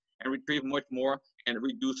operates and retrieve much more and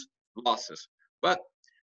reduce losses. But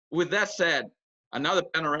with that said, another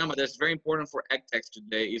panorama that's very important for AgTechs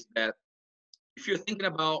today is that if you're thinking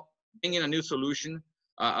about bringing a new solution,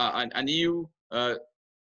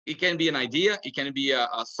 it can be an idea, it can be a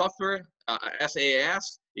software,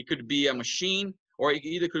 SaaS, it could be a machine, or it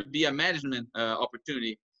either could be a management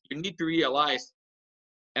opportunity. You need to realize,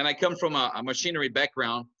 and I come from a machinery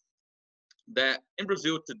background, that in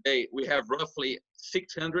Brazil today, we have roughly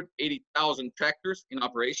 680,000 tractors in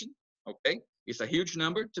operation, okay? It's a huge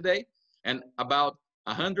number today, and about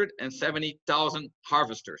 170,000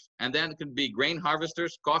 harvesters. And then it could be grain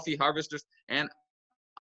harvesters, coffee harvesters, and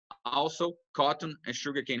also cotton and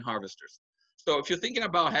sugarcane harvesters. So if you're thinking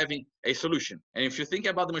about having a solution, and if you're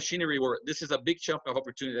thinking about the machinery work, this is a big chunk of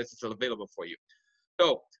opportunity that's available for you.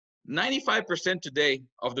 So 95% today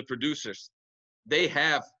of the producers, they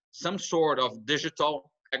have some sort of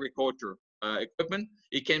digital agriculture equipment.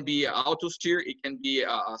 It can be an auto steer, it can be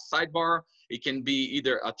a sidebar, it can be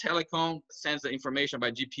either a telecom, sends the information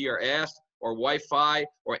by GPRS or Wi-Fi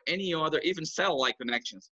or any other, even satellite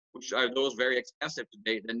connections, which are those very expensive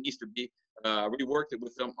today that needs to be reworked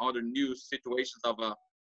with some other new situations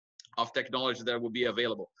of technology that will be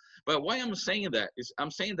available. But why I'm saying that is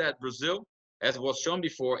I'm saying that Brazil, as was shown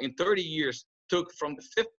before, in 30 years took from the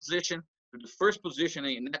 5th position to the 1st position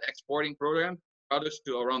in net exporting program products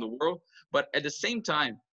to around the world. But at the same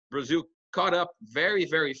time, Brazil caught up very,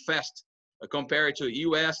 very fast compared to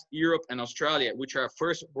US, Europe, and Australia, which are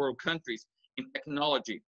first world countries in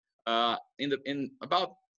technology. In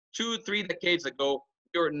about 2-3 decades ago,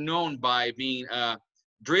 we were known by being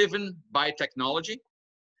driven by technology.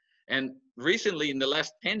 And recently, in the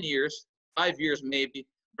last 10 years, 5 years maybe,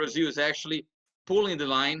 Brazil is actually pulling the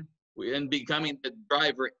line and becoming the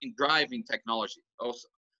driver in driving technology. Also,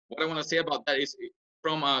 what I want to say about that is,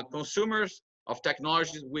 from consumers of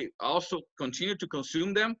technologies, we also continue to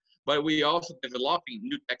consume them, but we also developing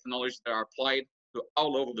new technologies that are applied to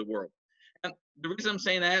all over the world. And the reason I'm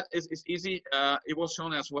saying that is easy. It was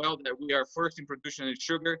shown as well that we are first in production in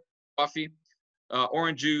sugar, coffee,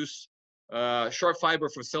 orange juice, short fiber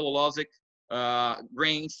for cellulosic,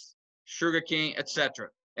 grains, sugarcane, etc.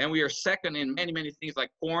 And we are second in many, many things like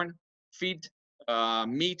corn, feed,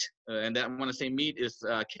 meat, and then when I say meat is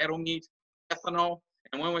cattle meat, ethanol.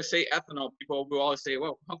 And when we say ethanol, people will always say,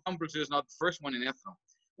 well, how come Brazil is not the first one in ethanol?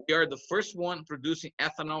 We are the first one producing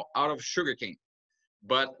ethanol out of sugarcane,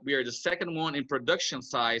 but we are the second one in production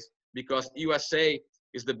size because USA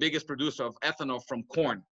is the biggest producer of ethanol from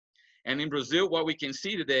corn. And in Brazil, what we can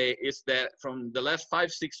see today is that from the last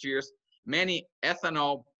 5-6 years, many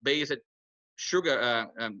ethanol-based sugar,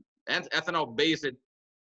 ethanol-based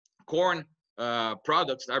corn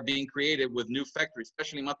products are being created with new factories,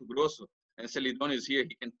 especially in Mato Grosso. And Celidonio is here,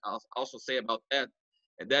 he can also say about that.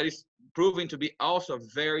 And that is proving to be also a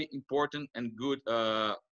very important and good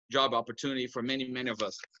job opportunity for many, many of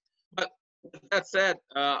us. But with that said,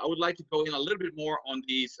 I would like to go in a little bit more on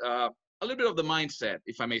these, a little bit of the mindset,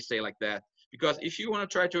 if I may say like that. Because if you want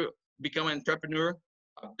to try to become an entrepreneur,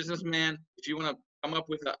 a businessman, if you want to come up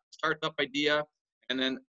with a startup idea, and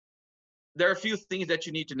then there are a few things that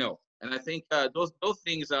you need to know. And I think those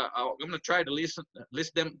things, I'm going to try to list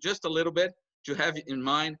them just a little bit to have in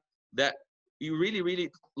mind that you really, really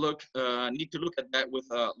need to look at that with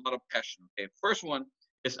a lot of passion. Okay, first one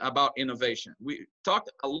is about innovation. We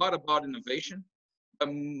talked a lot about innovation.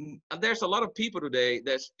 There's a lot of people today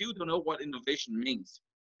that still don't know what innovation means.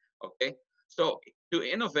 Okay, so to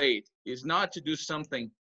innovate is not to do something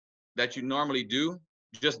that you normally do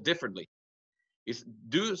just differently. It's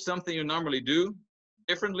do something you normally do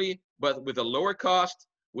differently, but with a lower cost,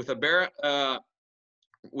 with a better,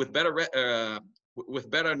 with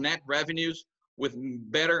better net revenues, with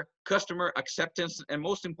better customer acceptance, and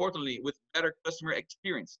most importantly, with better customer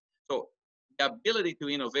experience. So the ability to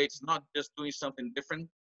innovate is not just doing something different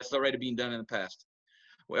that's already been done in the past.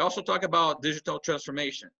 We also talk about digital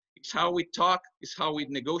transformation. It's how we talk, it's how we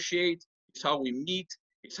negotiate, it's how we meet,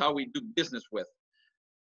 it's how we do business with.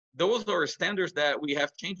 Those are standards that we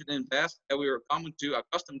have changed in the past, that we were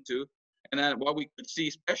accustomed to, and then what we could see,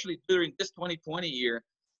 especially during this 2020 year,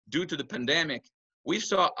 due to the pandemic, we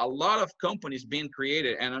saw a lot of companies being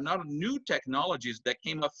created and a lot of new technologies that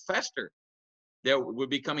came up faster that would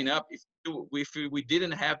be coming up if we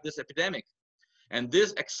didn't have this epidemic. And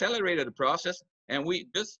this accelerated the process, and we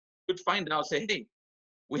just could find out, say, hey,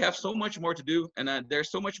 we have so much more to do, and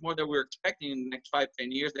there's so much more that we're expecting in the next 5-10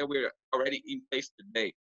 years that we're already in place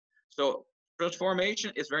today. So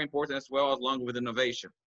transformation is very important as well, along with innovation.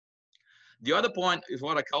 The other point is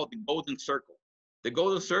what I call the golden circle. The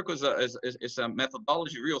golden circle is a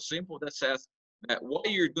methodology, real simple, that says that why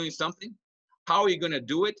you're doing something, how are you going to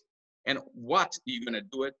do it, and what you're going to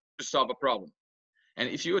do it to solve a problem. And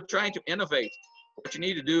if you're trying to innovate, what you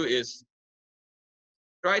need to do is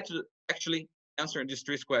try to actually answer these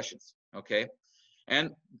 3 questions, okay?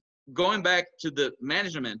 And going back to the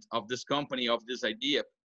management of this company, of this idea,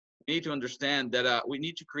 we need to understand that we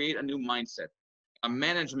need to create a new mindset, a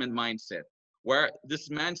management mindset, where this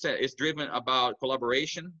mindset is driven about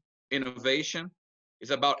collaboration, innovation,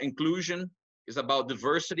 it's about inclusion, it's about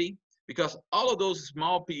diversity, because all of those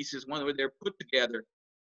small pieces, when they're put together,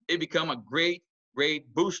 they become a great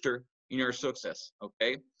booster in your success,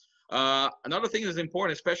 okay? Another thing that's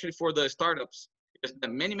important, especially for the startups, is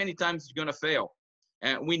that many times you're gonna fail.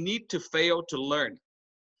 And we need to fail to learn.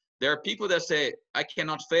 There are people that say, I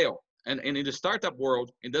cannot fail. And in the startup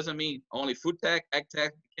world, it doesn't mean only food tech, ag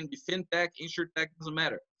tech, it can be fintech, insurtech, doesn't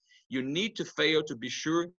matter. You need to fail to be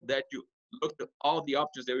sure that you looked at all the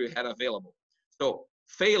options that you had available. So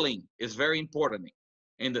failing is very important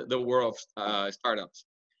in the world of startups.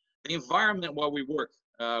 The environment where we work,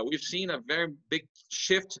 we've seen a very big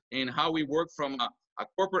shift in how we work from a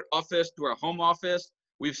corporate office to a home office.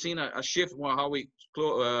 We've seen a shift in how we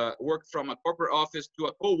work from a corporate office to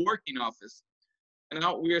a co-working office. And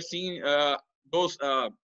now we are seeing those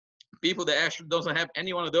people that actually doesn't have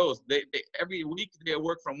any one of those. They every week they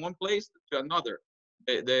work from one place to another.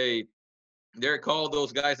 They're called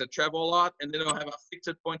those guys that travel a lot, and they don't have a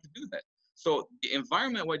fixed point to do that. So the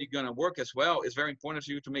environment where you're gonna work as well is very important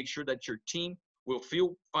for you to make sure that your team will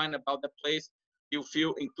feel fine about the place. You'll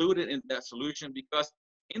feel included in that solution, because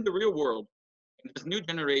in the real world, in this new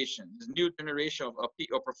generation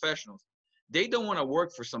of professionals, they don't want to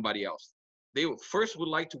work for somebody else. They first would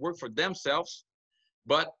like to work for themselves,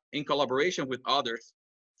 but in collaboration with others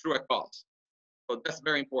through a cause. So that's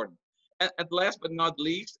very important. And last but not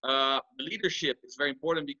least, the leadership is very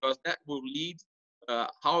important, because that will lead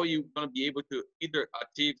how you're going to be able to either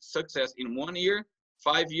achieve success in 1 year,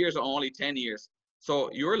 5 years, or only 10 years.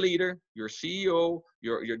 So your leader, your CEO,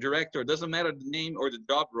 your director, doesn't matter the name or the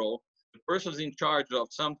job role, the person's in charge of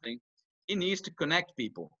something, he needs to connect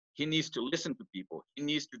people. He needs to listen to people. He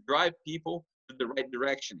needs to drive people to the right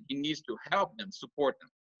direction. He needs to help them, support them.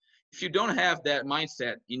 If you don't have that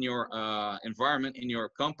mindset in your environment, in your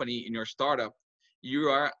company, in your startup, you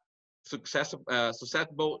are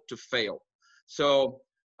susceptible to fail. So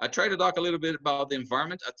I try to talk a little bit about the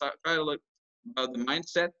environment. I try to look about the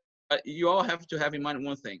mindset. You all have to have in mind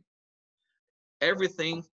one thing.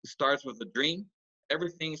 Everything starts with a dream.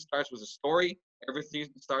 Everything starts with a story. Everything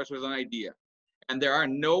starts with an idea. And there are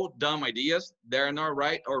no dumb ideas. There are no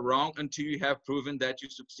right or wrong until you have proven that you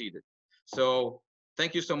succeeded. So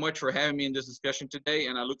thank you so much for having me in this discussion today,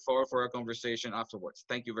 and I look forward for our conversation afterwards.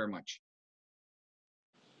 Thank you very much.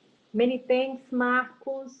 Many thanks,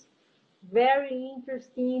 Marcos. Very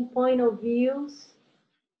interesting point of views.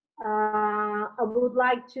 I would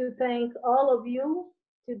like to thank all of you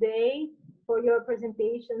today for your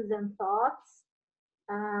presentations and thoughts.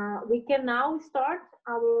 We can now start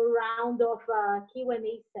our round of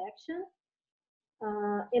Q&A section.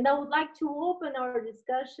 And I would like to open our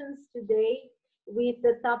discussions today with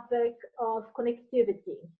the topic of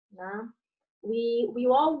connectivity. We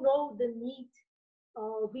all know the need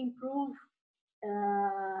of improve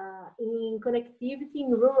in connectivity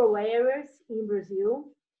in rural areas in Brazil,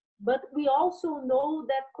 but we also know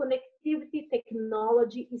that connectivity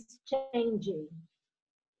technology is changing.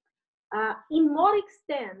 In what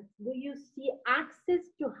extent do you see access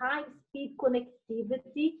to high-speed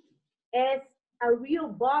connectivity as a real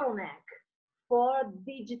bottleneck for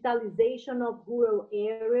digitalization of rural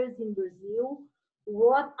areas in Brazil?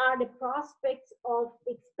 What are the prospects of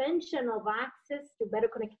expansion of access to better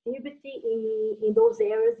connectivity in those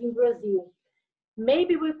areas in Brazil?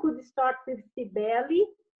 Maybe we could start with Sibelle,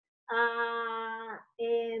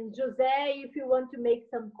 and José, if you want to make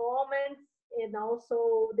some comments, and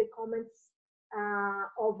also the comments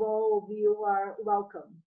of all of you are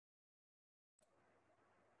welcome.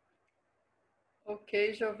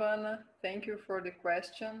 Okay, Giovana, thank you for the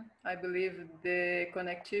question. I believe the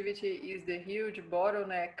connectivity is the huge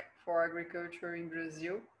bottleneck for agriculture in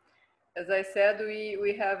Brazil. As I said,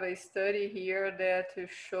 we have a study here that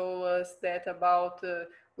shows us that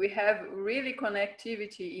we have really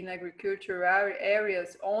connectivity in agriculture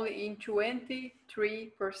areas only in 23%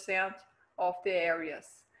 of the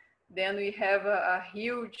areas. Then we have a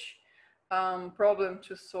huge problem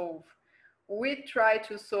to solve. We try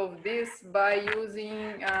to solve this by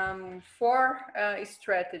using 4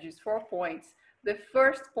 strategies, 4 points. The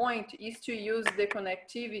first point is to use the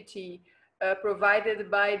connectivity provided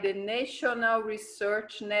by the National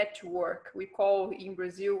Research Network. We call in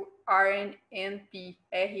Brazil RNP.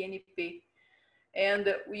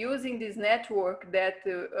 And using this network that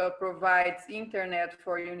provides internet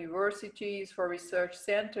for universities, for research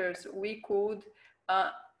centers, we could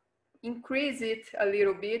increase it a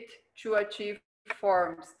little bit to achieve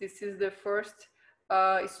farms. This is the first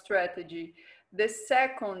strategy. The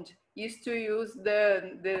second is to use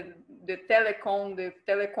the telecom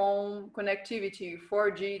connectivity,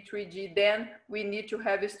 4G, 3G. Then we need to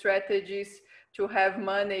have strategies to have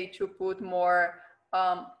money to put more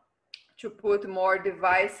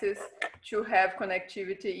devices to have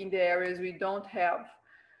connectivity in the areas we don't have.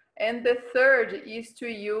 And the third is to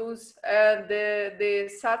use the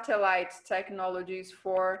satellite technologies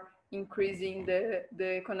for increasing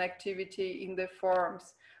the connectivity in the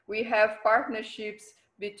farms. We have partnerships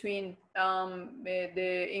between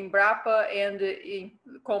the Embrapa and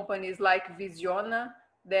companies like Visiona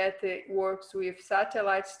that works with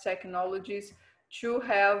satellite technologies to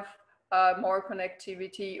have more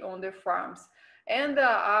connectivity on the farms. And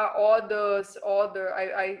I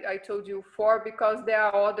told you 4 because there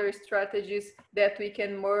are other strategies that we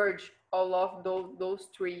can merge all of those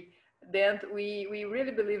 3. Then we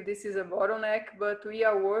really believe this is a bottleneck, but we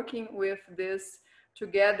are working with this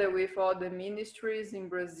together with all the ministries in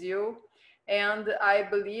Brazil. And I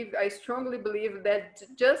strongly believe that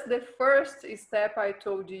just the first step I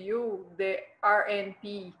told you, the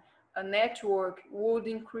RNP network, would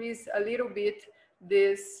increase a little bit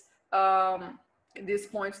these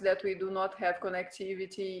points that we do not have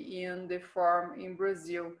connectivity in the farm in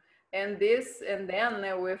Brazil. And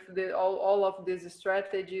then with all of these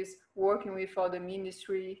strategies, working with all the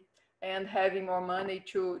ministry and having more money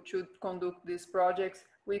to conduct these projects,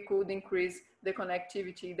 we could increase the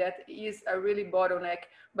connectivity. That is a really bottleneck.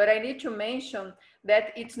 But I need to mention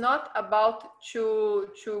that it's not about to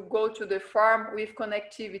go to the farm with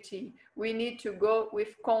connectivity. We need to go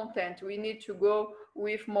with content. We need to go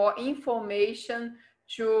with more information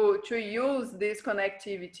to use this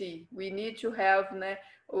connectivity. We need to have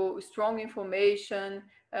strong information,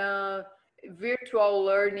 virtual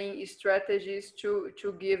learning strategies to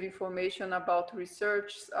give information about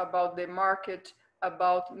research, about the market,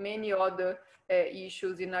 about many other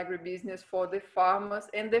issues in agribusiness for the farmers,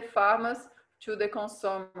 and the farmers to the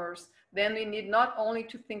consumers. Then we need not only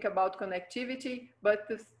to think about connectivity, but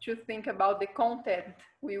to think about the content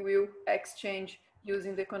we will exchange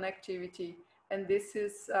using the connectivity. And this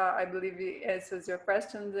is, I believe it answers your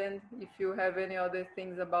questions. And if you have any other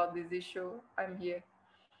things about this issue, I'm here.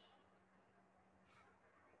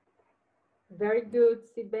 Very good,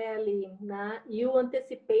 Sibelle. You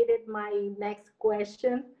anticipated my next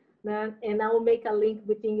question, and I will make a link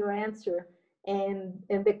between your answer and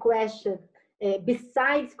the question.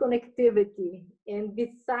 Besides connectivity and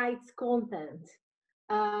besides content,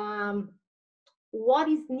 what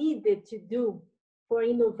is needed to do for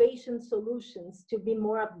innovation solutions to be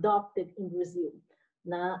more adopted in Brazil?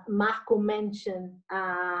 Marco mentioned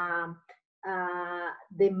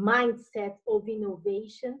the mindset of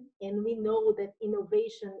innovation, and we know that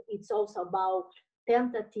innovation is also about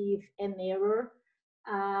tentative and error.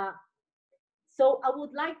 So I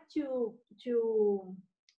would like to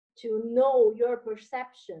know your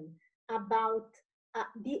perception about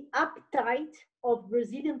the appetite of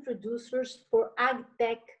Brazilian producers for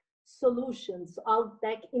agtech solutions,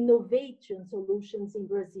 agtech innovation solutions in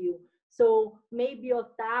Brazil. So maybe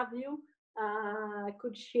Otávio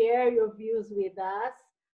could share your views with us,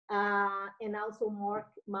 and also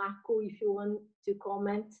Marco, if you want to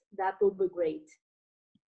comment, that would be great.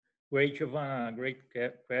 Great, Giovana, great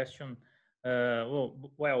question.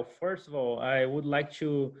 Well, first of all, I would like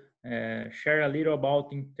to share a little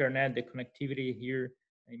about internet, the connectivity here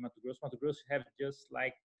in Mato Grosso. Mato Grosso have just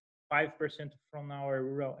like 5% from our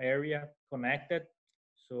rural area connected.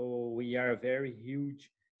 So we are a very huge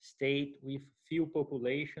state with few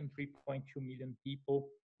population, 3.2 million people,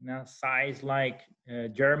 in a size like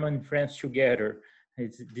Germany and France together.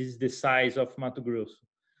 This is the size of Mato Grosso.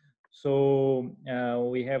 So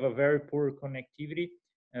we have a very poor connectivity,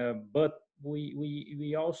 but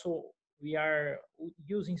we are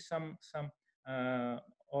using some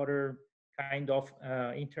other kind of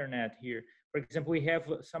internet here. For example, we have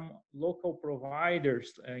some local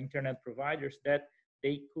providers, internet providers, that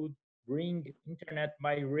they could bring internet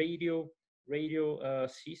by radio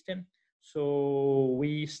system. So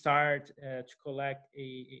we start to collect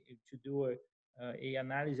to do a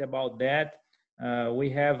analysis about that. We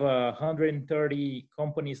have 130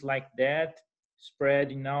 companies like that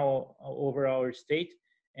spread now over our state,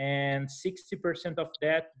 and 60% of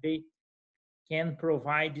that they can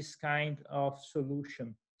provide this kind of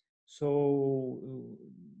solution. So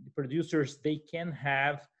the producers, they can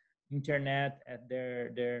have internet at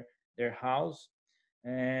their house,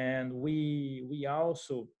 and we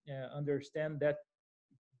also understand that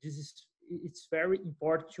it's very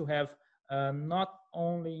important to have not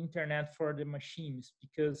only internet for the machines,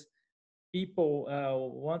 because people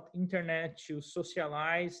want internet to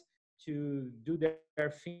socialize, to do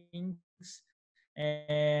their things,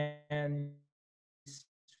 and it's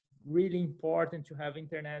really important to have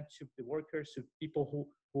internet to the workers, to people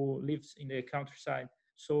who lives in the countryside.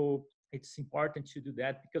 So it's important to do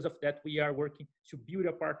that. Because of that, we are working to build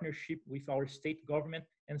a partnership with our state government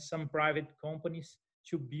and some private companies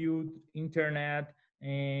to build internet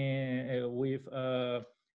with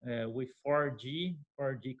 4G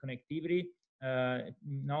connectivity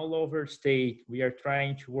in all over state. We are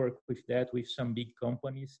trying to work with that with some big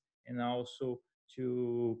companies, and also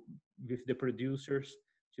with the producers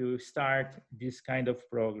to start this kind of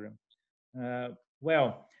program.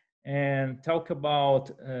 Well, and talk about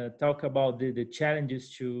the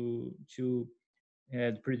challenges to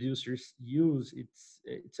the producers use.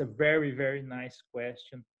 It's a very nice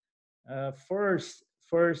question. First,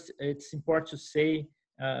 it's important to say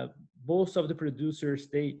most of the producers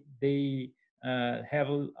they have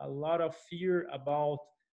a lot of fear about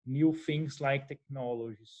new things like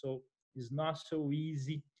technology. So it's not so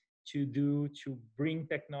easy to bring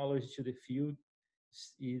technology to the field.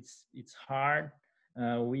 It's hard.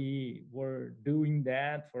 We were doing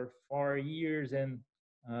that for 4 years, and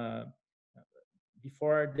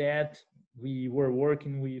before that we were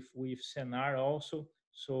working with Senar also.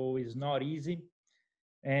 So it's not easy.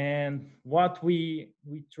 And what we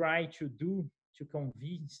try to do to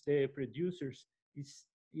convince the producers is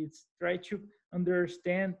try to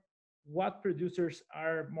understand what producers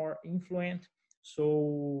are more influent.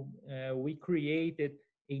 So we created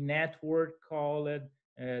a network called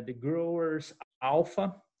the Growers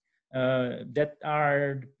Alpha, that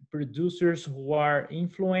are producers who are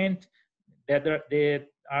influent, that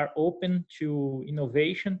are open to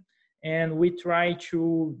innovation, and we try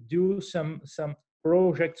to do some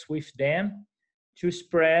projects with them to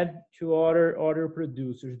spread to other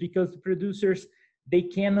producers, because the producers, they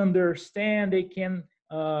can understand, they can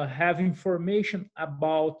have information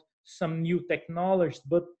about some new technologies,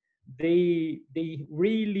 but they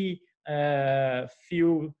really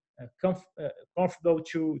feel comfortable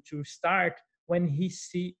to start when he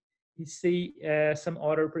see some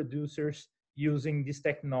other producers using this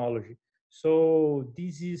technology. So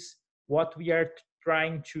this is what we are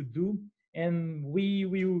trying to do, and we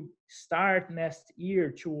will start next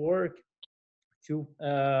year to work to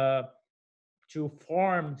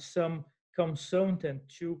form some consultant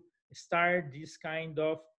to start this kind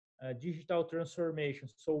of digital transformation.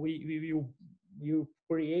 So we will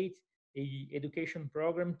create a education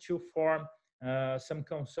program to form some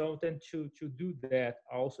consultant to do that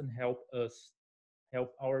also, and help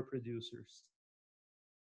our producers.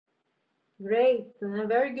 Great,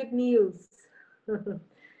 very good news.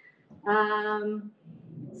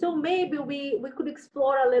 So maybe we could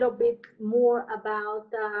explore a little bit more about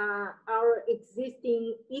our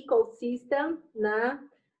existing ecosystem,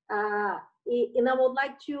 and I would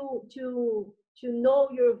like to know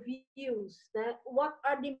your views. What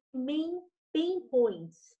are the main pain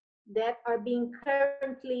points that are being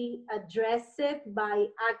currently addressed by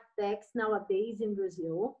agtechs nowadays in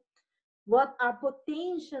Brazil? What are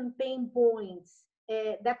potential pain points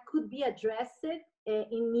that could be addressed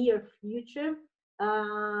in near future?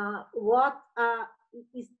 What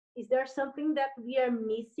is there something that we are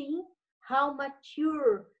missing? How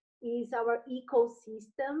mature is our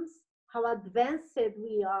ecosystems? How advanced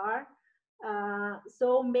we are?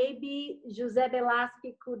 So maybe José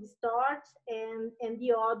Belasque could start, and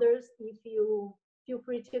the others, if you feel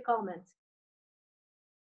free to comment.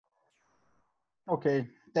 Okay,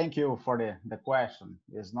 thank you for the question.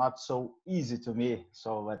 It's not so easy to me,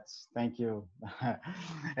 so let's thank you.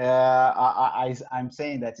 I'm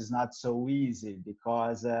saying that it's not so easy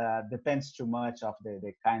because depends too much of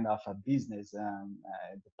the kind of a business and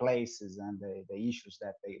the places and the issues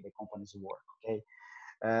that the companies work. Okay,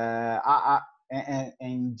 and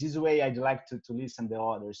in this way, I'd like to listen the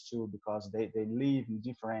others too because they live in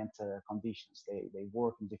different conditions. They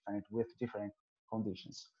work in different with different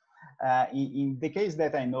conditions. In the case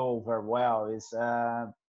that I know very well is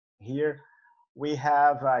here we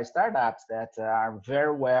have startups that are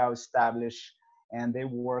very well established and they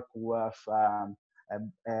work with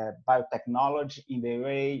biotechnology in the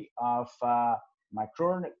way of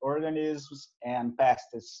microorganisms and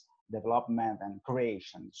pests development and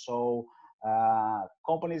creation. So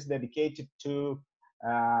companies dedicated to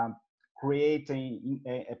creating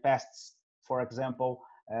pests, for example,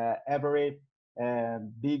 every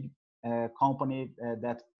big company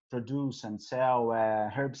that produce and sell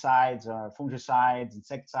herbicides, fungicides,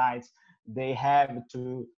 insecticides, they have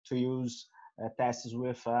to use tests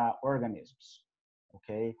with organisms.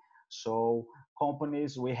 Okay, so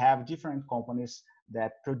companies, we have different companies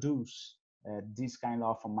that produce these kind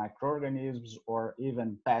of microorganisms or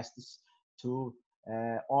even pests to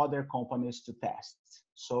other companies to test.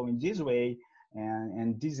 So in this way,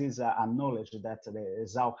 and this is a knowledge that the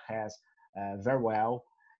Esalq has very well,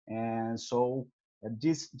 and so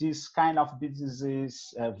this kind of business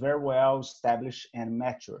is very well established and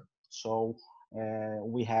mature. So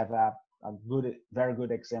we have a very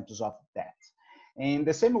good examples of that. In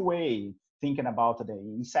the same way, thinking about the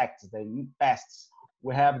insects, the pests,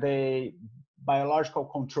 we have the biological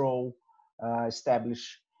control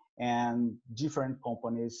established and different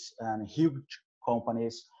companies and huge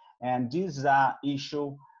companies. And this is an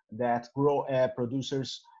issue that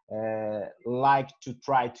producers like to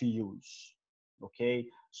try to use. Okay,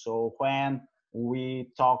 so when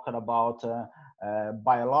we talk about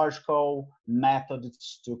biological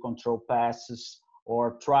methods to control pests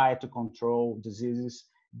or try to control diseases,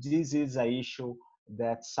 this is an issue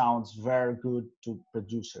that sounds very good to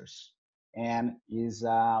producers and is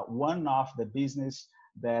one of the business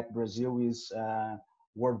that Brazil is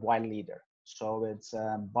worldwide leader. So it's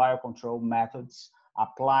biocontrol methods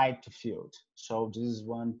applied to field. So this is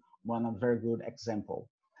one very good example.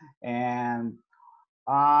 And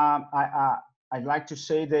I'd like to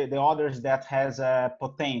say the others that has a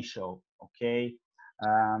potential. Okay,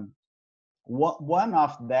 one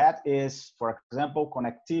of that is, for example,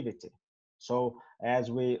 connectivity. So as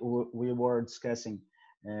we were discussing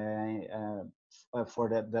for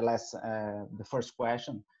the first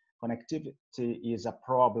question, connectivity is a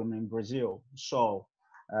problem in Brazil. So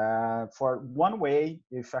for one way,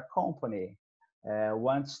 if a company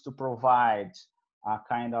wants to provide a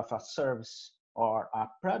kind of a service or a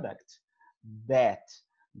product that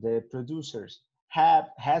the producers have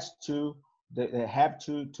to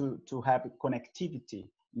have connectivity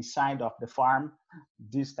inside of the farm,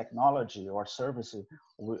 this technology or service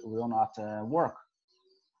will not work.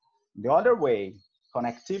 The other way,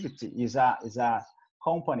 connectivity is a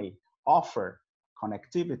company offer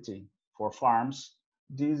connectivity for farms.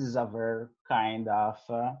 This is a very kind of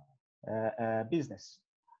business.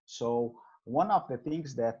 So one of the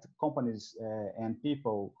things that companies and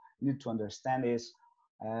people need to understand is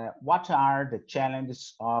what are the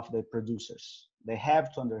challenges of the producers. They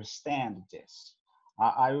have to understand this.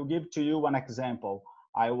 I will give to you one example.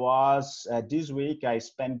 I was this week, I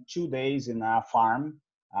spent 2 days in a farm,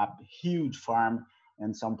 a huge farm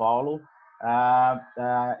in São Paulo,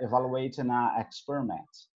 evaluating an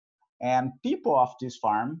experiment. And people of this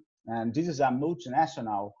farm, and this is a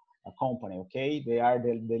multinational company, okay? They are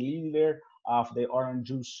the leader of the orange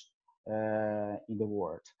juice in the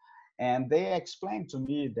world. And they explained to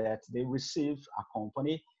me that they receive a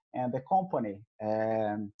company and the company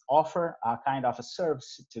offer a kind of a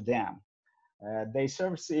service to them. Their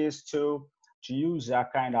service is to use a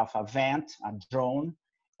kind of a vent, a drone,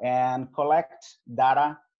 and collect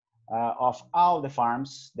data of all the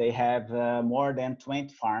farms. They have more than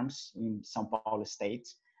 20 farms in São Paulo state.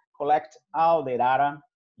 Collect all the data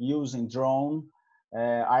using drone,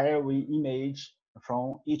 aerial image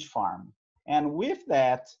from each farm. And with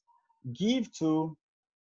that,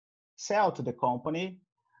 sell to the company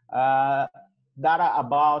data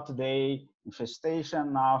about the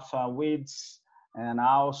infestation of weeds and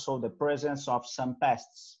also the presence of some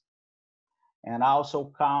pests, and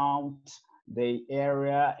also count the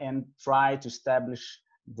area and try to establish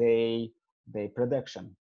the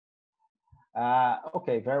production.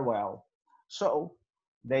 Okay, very well. So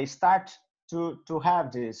they start to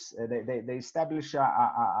have this. They establish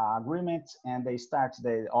a agreement and they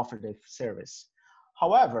offer the service.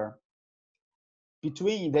 However,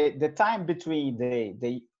 between the time between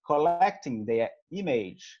the collecting the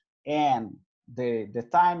image and the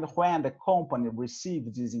time when the company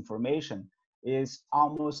receives this information is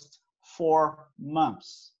almost 4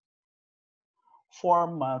 months. 4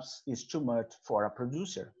 months is too much for a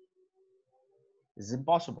producer. It's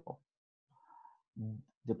impossible.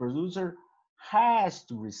 The producer has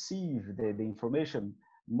to receive the information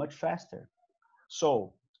much faster.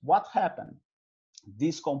 So what happened?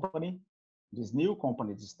 This company, this new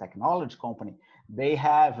company, this technology company, they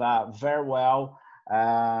have a very well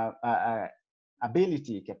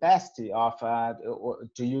capacity of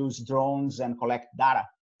to use drones and collect data,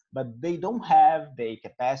 but they don't have the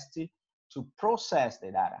capacity to process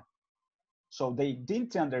the data. So they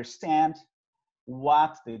didn't understand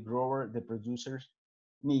what the grower, the producers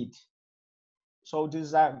need. So this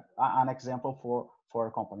is an example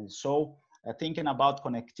for companies. So thinking about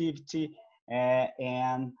connectivity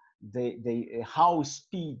and how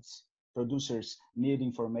speed producers need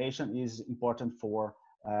information is important for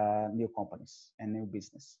new companies and new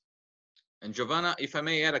business. And Giovana, if I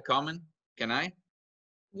may add a comment, can I?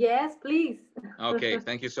 Yes, please. Okay,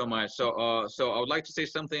 thank you so much. So, so I would like to say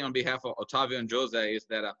something on behalf of Otávio and José is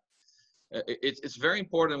that it's very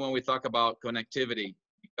important when we talk about connectivity,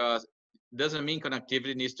 because it doesn't mean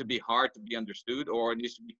connectivity needs to be hard to be understood or it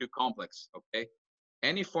needs to be too complex, okay?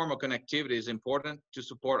 Any form of connectivity is important to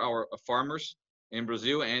support our farmers in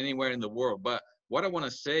Brazil and anywhere in the world. But what I want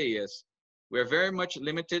to say is we're very much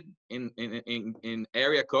limited in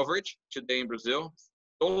area coverage today in Brazil,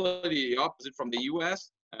 totally the opposite from the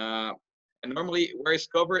US. And normally where it's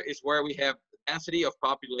covered is where we have density of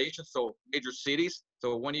population, so major cities.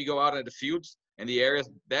 So when you go out in the fields and the areas,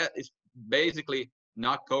 that is basically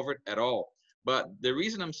not covered at all. But the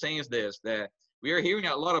reason I'm saying is this, that we are hearing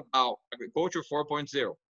a lot about agriculture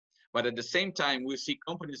 4.0, but at the same time, we see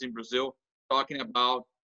companies in Brazil talking about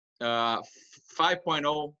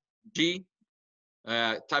 5.0G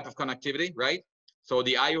type of connectivity, right? So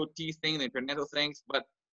the IoT thing, the Internet of Things, but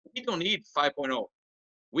we don't need 5.0.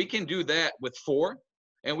 We can do that with 4,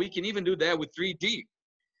 and we can even do that with 3G.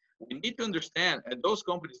 We need to understand, and those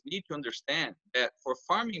companies need to understand that for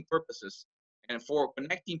farming purposes and for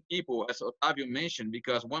connecting people, as Otávio mentioned,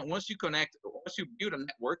 because once you connect, once you build a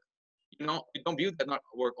network, you don't build that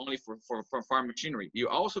network only for farm machinery. You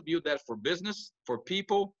also build that for business, for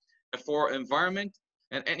people, and for environment,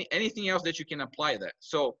 and anything else that you can apply that.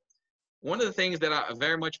 So one of the things that I'm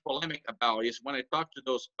very much polemic about is when I talk to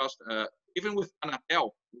those even with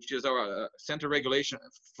Anatel, which is our central regulation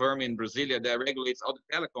firm in Brasilia that regulates all the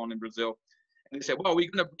telecom in Brazil, and they say, well, we're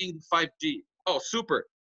going to bring 5G. Oh, super.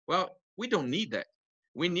 Well, we don't need that.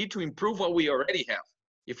 We need to improve what we already have.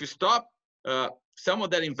 If you stop some of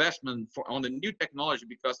that investment on the new technology,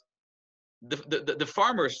 because the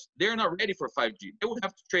farmers, they're not ready for 5G. They will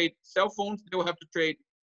have to trade cell phones. They will have to trade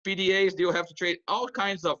PDAs. They will have to trade all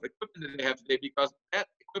kinds of equipment that they have today, because that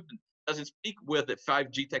equipment doesn't speak with the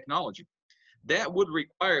 5G technology. That would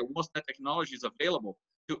require, once that technology is available,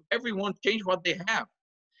 to everyone change what they have.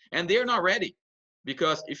 And they're not ready,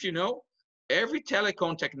 because if you know, every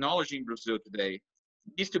telecom technology in Brazil today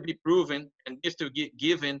needs to be proven and needs to get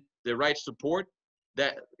given the right support.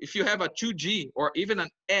 That if you have a 2G or even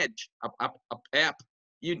an edge app,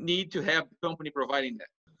 you need to have the company providing that.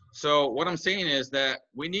 So what I'm saying is that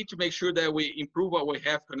we need to make sure that we improve what we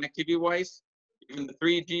have connectivity-wise, even the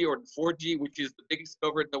 3G or the 4G, which is the biggest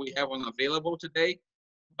coverage that we have on available today.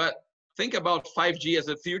 But think about 5G as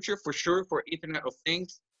a future, for sure, for Internet of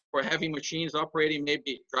Things, for having machines operating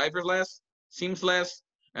maybe driverless, seamless,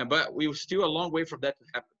 but we're still a long way from that to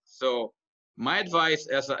happen. So my advice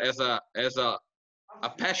as a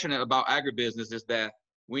passionate about agribusiness is that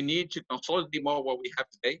we need to consolidate more what we have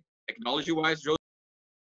today, technology-wise.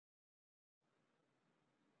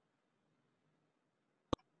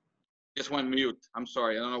 Just went mute. I'm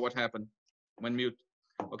sorry. I don't know what happened. Went mute.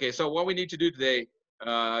 Okay, so what we need to do today,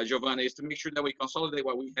 Giovana, is to make sure that we consolidate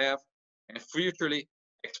what we have and futurely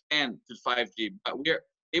expand to 5G. But we are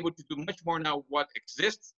able to do much more now what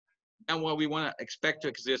exists than what we want to expect to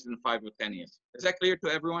exist in 5 or 10 years. Is that clear to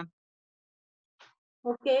everyone?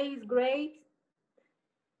 Okay, it's great.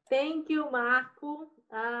 Thank you, Marco.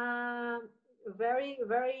 Very,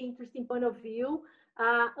 very interesting point of view.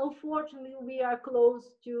 Unfortunately, we are close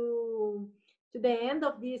to the end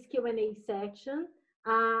of this Q&A section.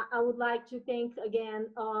 I would like to thank again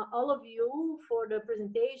all of you for the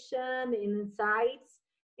presentation and insights.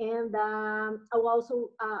 And I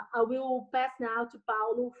will pass now to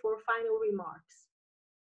Paulo for final remarks.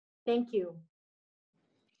 Thank you.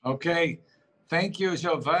 Okay. Thank you,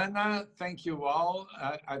 Giovana. Thank you all.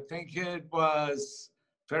 I think it was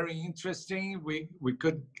very interesting. We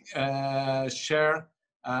could share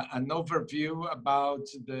an overview about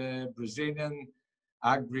the Brazilian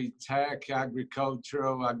agri-tech,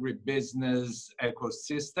 agricultural, agribusiness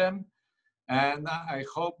ecosystem. And I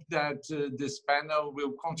hope that this panel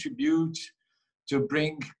will contribute to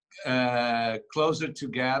bring closer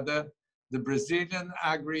together the Brazilian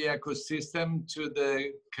agri-ecosystem to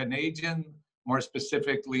the Canadian, more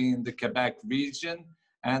specifically in the Quebec region,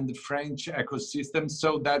 and the French ecosystem,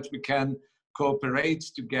 so that we can cooperate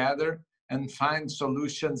together and find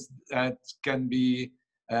solutions that can be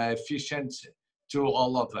efficient to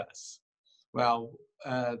all of us. Well,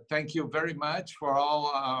 thank you very much for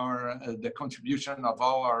all the contribution of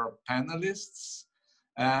all our panelists,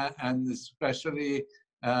 and especially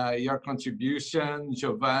your contribution,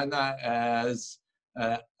 Giovana, as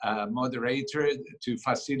a moderator to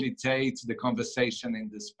facilitate the conversation in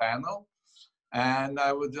this panel. And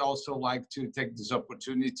I would also like to take this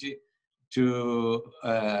opportunity to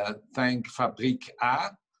thank Fabrique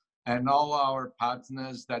A and all our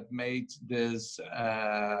partners that made this,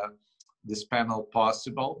 this panel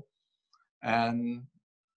possible, and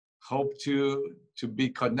hope to be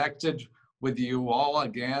connected with you all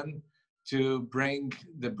again to bring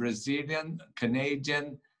the Brazilian,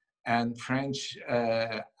 Canadian, and French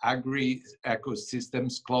agri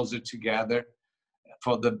ecosystems closer together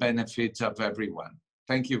for the benefit of everyone.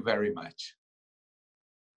 Thank you very much.